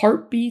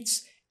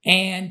 heartbeats,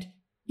 and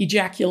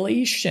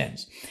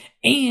ejaculations.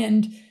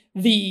 And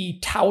the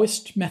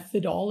Taoist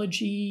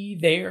methodology,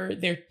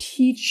 their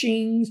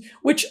teachings,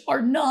 which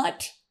are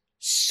not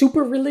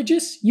super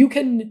religious, you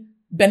can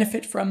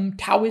benefit from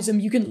Taoism.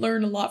 You can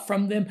learn a lot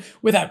from them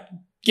without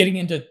getting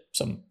into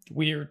some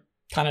weird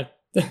kind of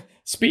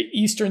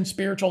Eastern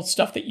spiritual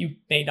stuff that you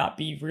may not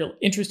be real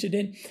interested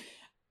in.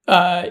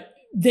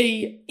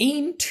 They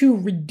aim to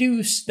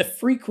reduce the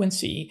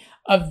frequency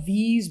of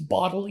these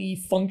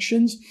bodily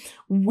functions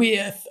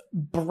with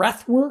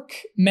breathwork,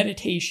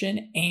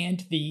 meditation,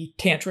 and the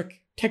tantric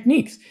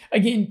techniques.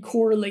 Again,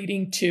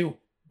 correlating to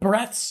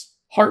breaths,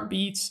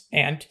 heartbeats,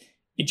 and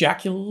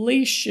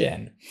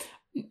ejaculation.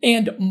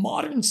 And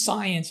modern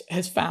science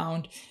has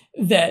found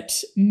that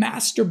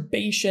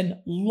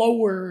masturbation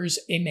lowers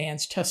a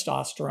man's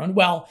testosterone,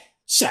 while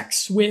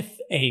sex with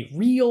a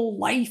real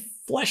life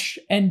flesh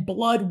and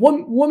blood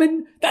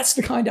woman, that's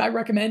the kind I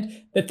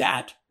recommend,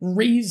 that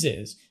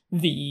raises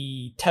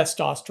the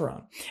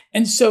testosterone.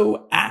 And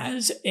so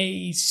as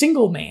a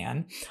single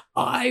man,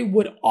 I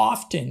would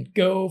often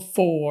go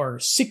for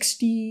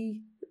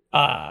 30,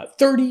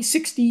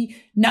 60,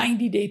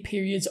 90-day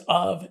periods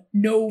of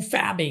no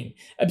fabbing,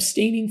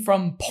 abstaining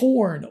from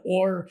porn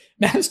or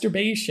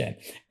masturbation.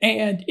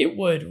 And it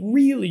would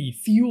really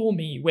fuel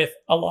me with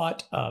a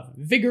lot of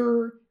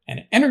vigor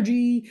and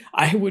energy.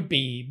 I would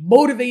be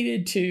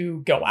motivated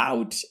to go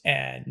out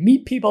and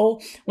meet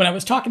people. When I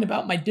was talking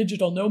about my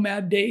digital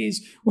nomad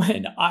days,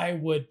 when I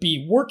would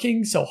be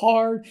working so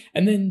hard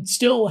and then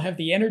still have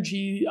the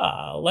energy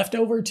left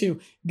over to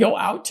go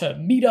out to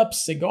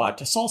meetups and go out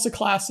to salsa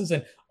classes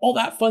and all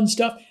that fun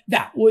stuff.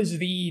 That was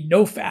the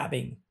no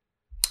fabbing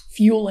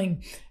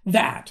fueling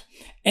that.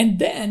 And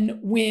then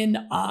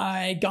when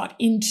I got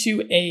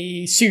into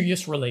a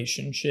serious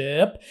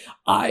relationship,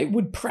 I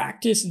would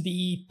practice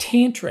the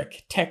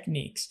tantric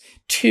techniques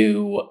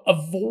to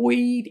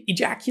avoid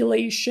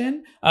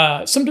ejaculation.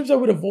 Sometimes I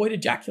would avoid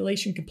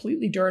ejaculation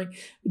completely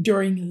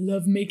during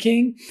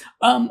lovemaking,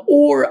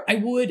 or I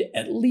would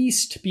at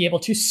least be able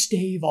to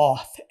stave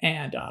off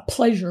and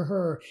pleasure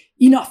her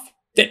enough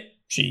that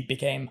she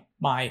became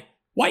my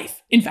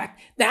wife. In fact,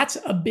 that's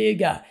a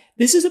big,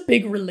 this is a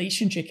big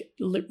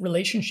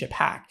relationship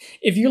hack.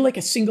 If you're like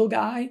a single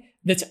guy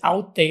that's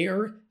out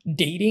there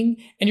dating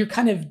and you're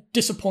kind of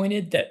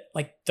disappointed that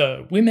like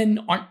the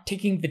women aren't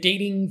taking the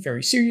dating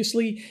very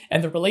seriously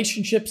and the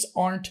relationships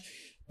aren't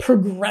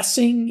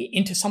progressing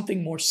into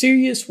something more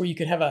serious where you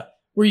could have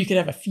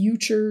a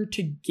future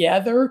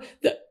together,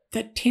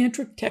 that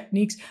tantric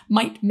techniques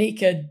might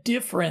make a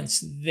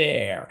difference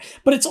there.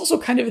 But it's also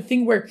kind of a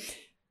thing where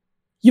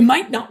you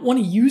might not want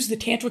to use the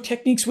tantric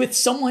techniques with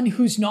someone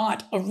who's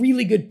not a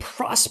really good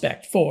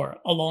prospect for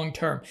a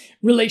long-term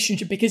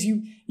relationship, because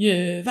you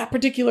that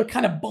particular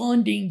kind of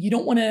bonding, you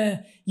don't want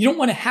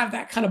to have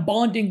that kind of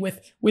bonding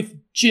with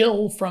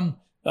Jill from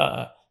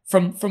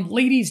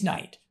Ladies'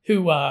 Night,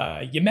 who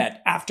you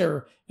met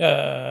after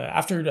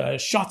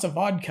shots of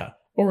vodka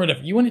or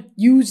whatever. You want to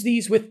use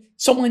these with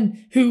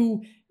someone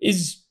who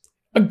is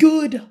a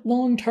good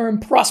long-term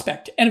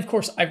prospect. And of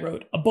course, I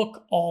wrote a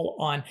book all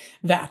on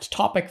that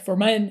topic for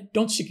men.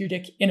 Don't stick your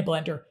dick in a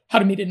blender. How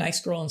to meet a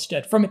nice girl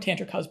instead from a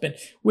tantric husband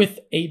with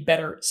a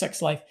better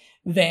sex life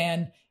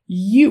than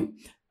you.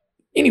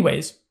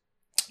 Anyways,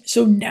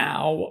 so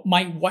now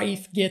my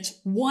wife gets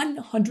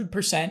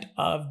 100%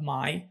 of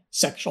my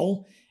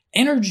sexual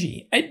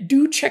energy.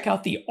 Do check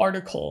out the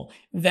article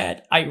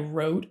that I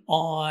wrote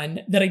on,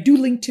 that I do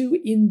link to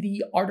in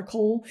the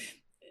article.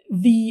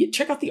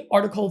 Check out the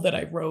article that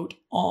I wrote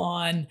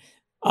on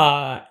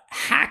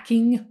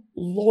hacking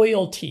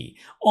loyalty,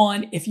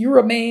 on if you're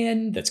a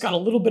man that's got a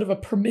little bit of a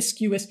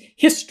promiscuous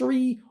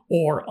history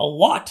or a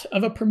lot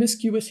of a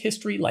promiscuous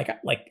history like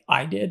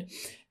I did,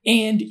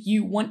 and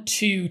you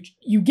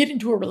get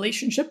into a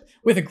relationship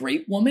with a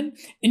great woman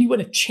and you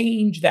want to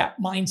change that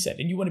mindset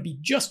and you want to be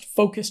just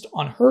focused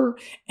on her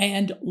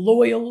and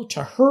loyal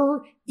to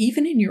her,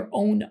 even in your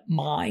own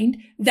mind,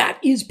 that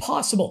is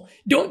possible.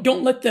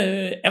 Don't let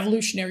the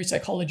evolutionary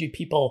psychology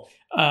people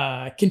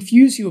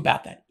confuse you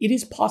about that. It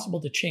is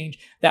possible to change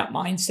that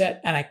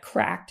mindset, and I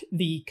cracked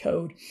the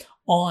code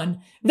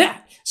on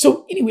that.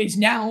 So anyways,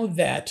 now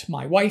that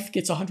my wife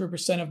gets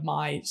 100% of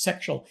my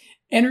sexual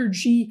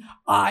energy,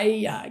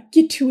 I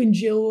get to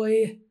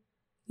enjoy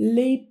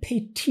les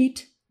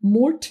petites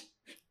morts,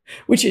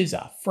 which is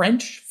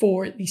French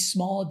for the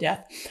small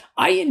death.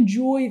 I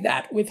enjoy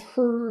that with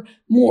her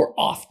more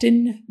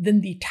often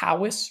than the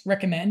Taoists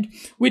recommend,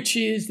 which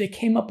is they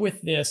came up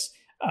with this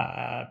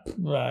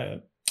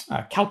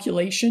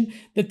calculation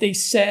that they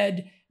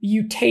said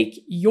you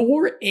take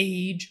your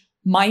age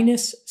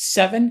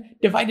 -7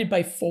 divided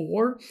by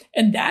 4,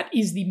 and that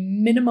is the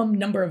minimum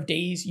number of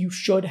days you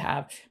should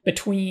have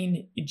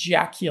between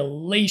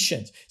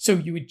ejaculations. So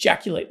you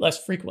ejaculate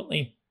less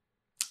frequently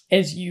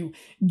as you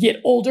get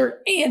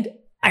older, and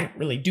I don't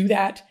really do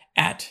that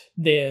at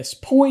this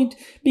point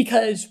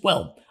because,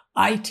 well,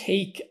 I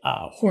take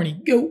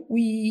horny goat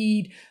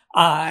weed,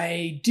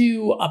 I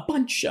do a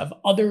bunch of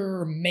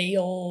other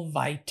male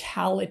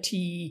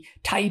vitality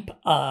type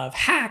of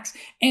hacks,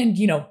 and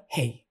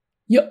hey,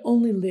 you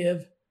only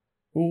live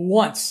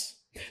once.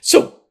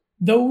 So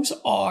those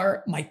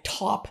are my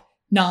top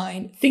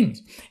 9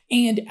 things.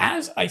 And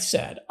as I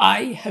said,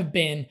 I have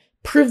been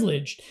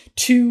privileged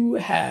to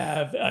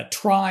have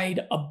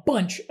tried a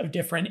bunch of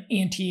different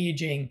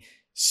anti-aging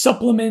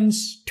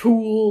supplements,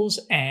 tools,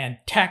 and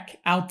tech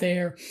out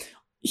there.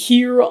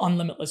 Here on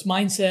Limitless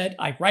Mindset,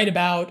 I write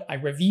about, I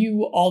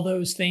review all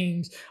those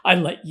things. I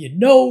let you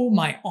know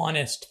my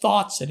honest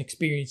thoughts and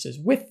experiences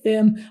with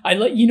them. I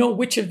let you know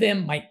which of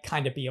them might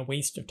kind of be a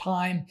waste of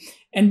time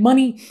and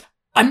money.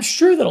 I'm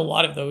sure that a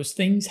lot of those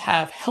things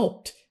have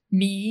helped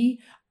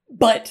me,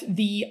 but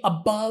the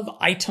above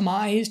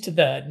itemized,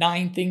 the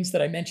 9 things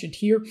that I mentioned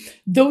here,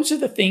 those are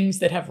the things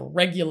that have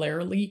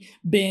regularly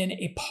been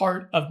a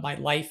part of my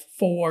life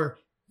for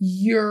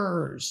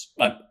years,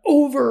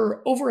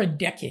 over a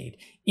decade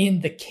in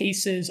the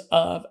cases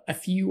of a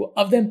few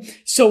of them.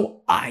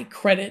 So I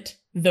credit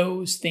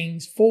those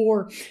things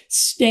for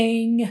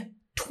staying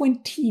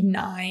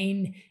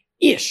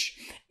 29-ish.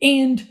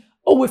 And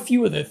a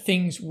few of the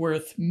things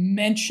worth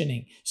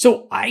mentioning.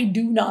 So I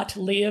do not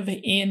live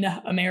in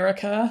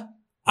America.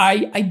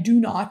 I do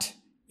not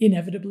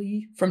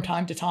inevitably, from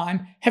time to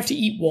time, have to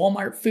eat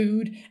Walmart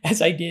food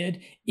as I did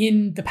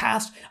in the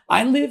past.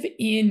 I live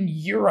in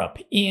Europe,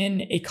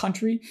 in a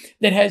country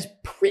that has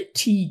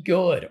pretty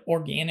good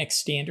organic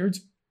standards.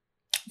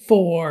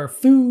 for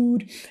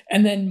food.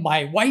 And then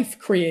my wife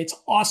creates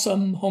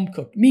awesome home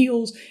cooked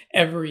meals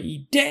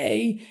every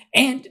day.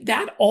 And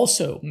that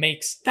also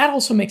makes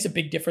a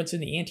big difference in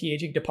the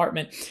anti-aging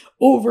department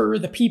over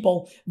the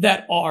people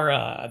that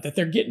are, that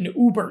they're getting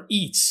Uber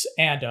Eats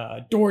and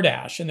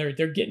DoorDash, and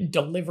they're getting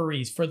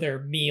deliveries for their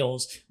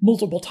meals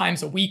multiple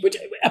times a week, which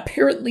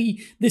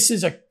apparently this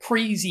is a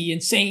crazy,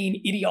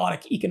 insane,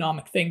 idiotic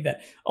economic thing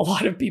that a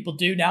lot of people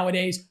do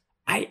nowadays.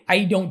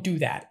 I don't do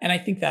that. And I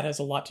think that has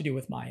a lot to do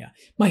with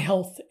my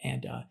health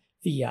and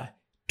the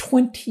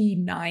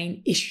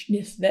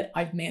 29-ishness that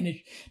I've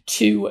managed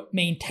to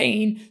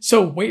maintain.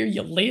 So where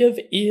you live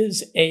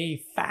is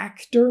a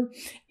factor.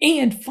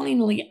 And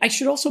finally, I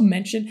should also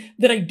mention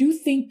that I do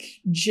think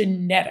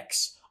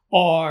genetics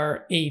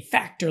are a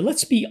factor.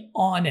 Let's be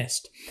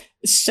honest.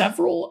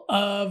 Several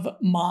of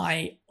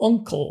my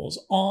uncles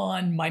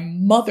on my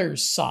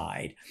mother's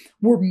side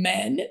were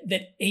men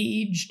that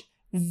aged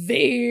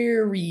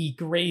very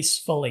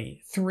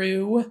gracefully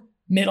through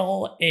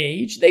middle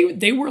age.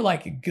 They were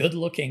like good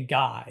looking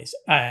guys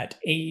at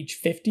age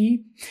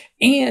 50.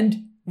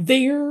 And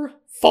their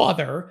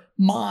father,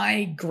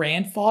 my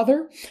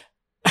grandfather,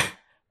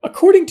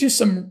 according to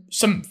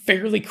some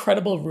fairly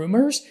credible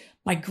rumors,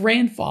 my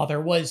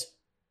grandfather was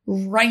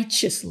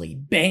righteously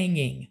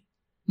banging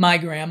my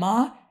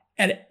grandma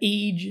at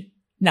age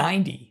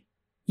 90.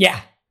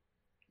 Yeah.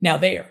 Now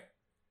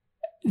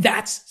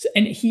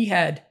and he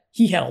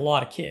had a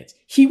lot of kids.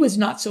 He was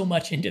not so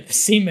much into the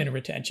semen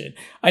retention.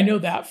 I know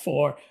that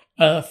for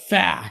a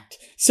fact.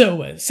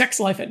 So sex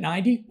life at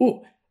 90,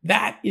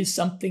 that is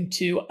something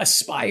to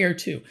aspire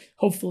to.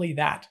 Hopefully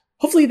that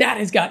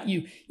has got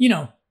you,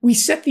 we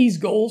set these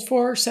goals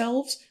for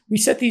ourselves. We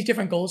set these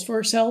different goals for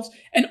ourselves.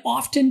 And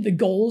often the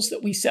goals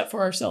that we set for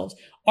ourselves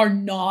are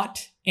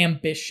not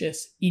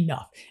ambitious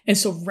enough. And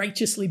so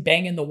righteously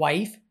banging the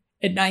wife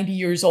at 90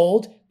 years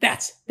old,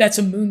 that's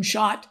a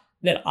moonshot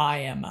that I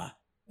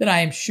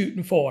am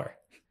shooting for.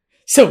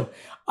 So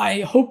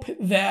I hope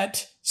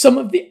that some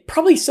of these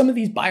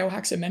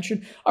biohacks I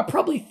mentioned are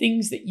probably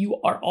things that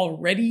you are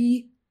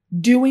already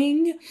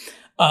doing.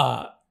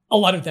 A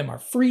lot of them are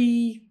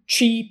free,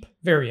 cheap,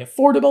 very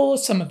affordable.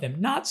 Some of them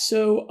not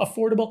so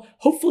affordable.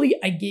 Hopefully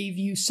I gave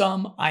you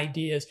some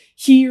ideas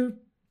here.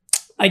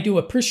 I do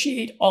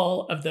appreciate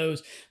all of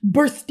those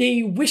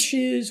birthday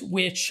wishes,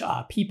 which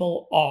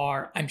people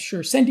are, I'm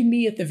sure, sending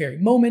me at the very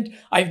moment.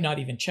 I have not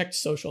even checked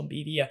social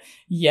media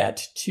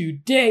yet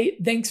today.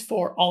 Thanks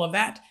for all of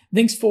that.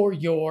 Thanks for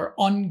your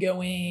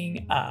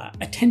ongoing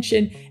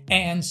attention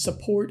and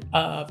support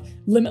of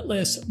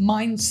Limitless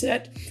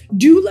Mindset.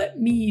 Do let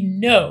me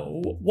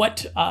know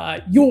what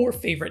your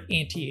favorite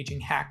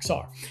anti-aging hacks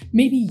are.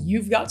 Maybe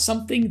you've got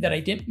something that I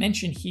didn't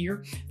mention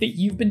here that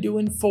you've been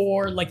doing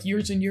for like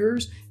years and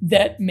years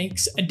that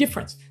makes a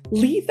difference.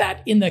 Leave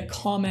that in the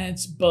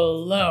comments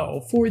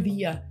below for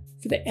the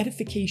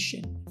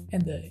edification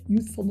and the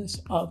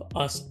youthfulness of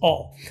us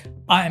all.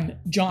 I'm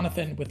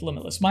Jonathan with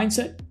Limitless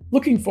Mindset,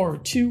 looking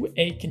forward to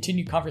a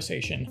continued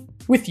conversation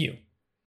with you.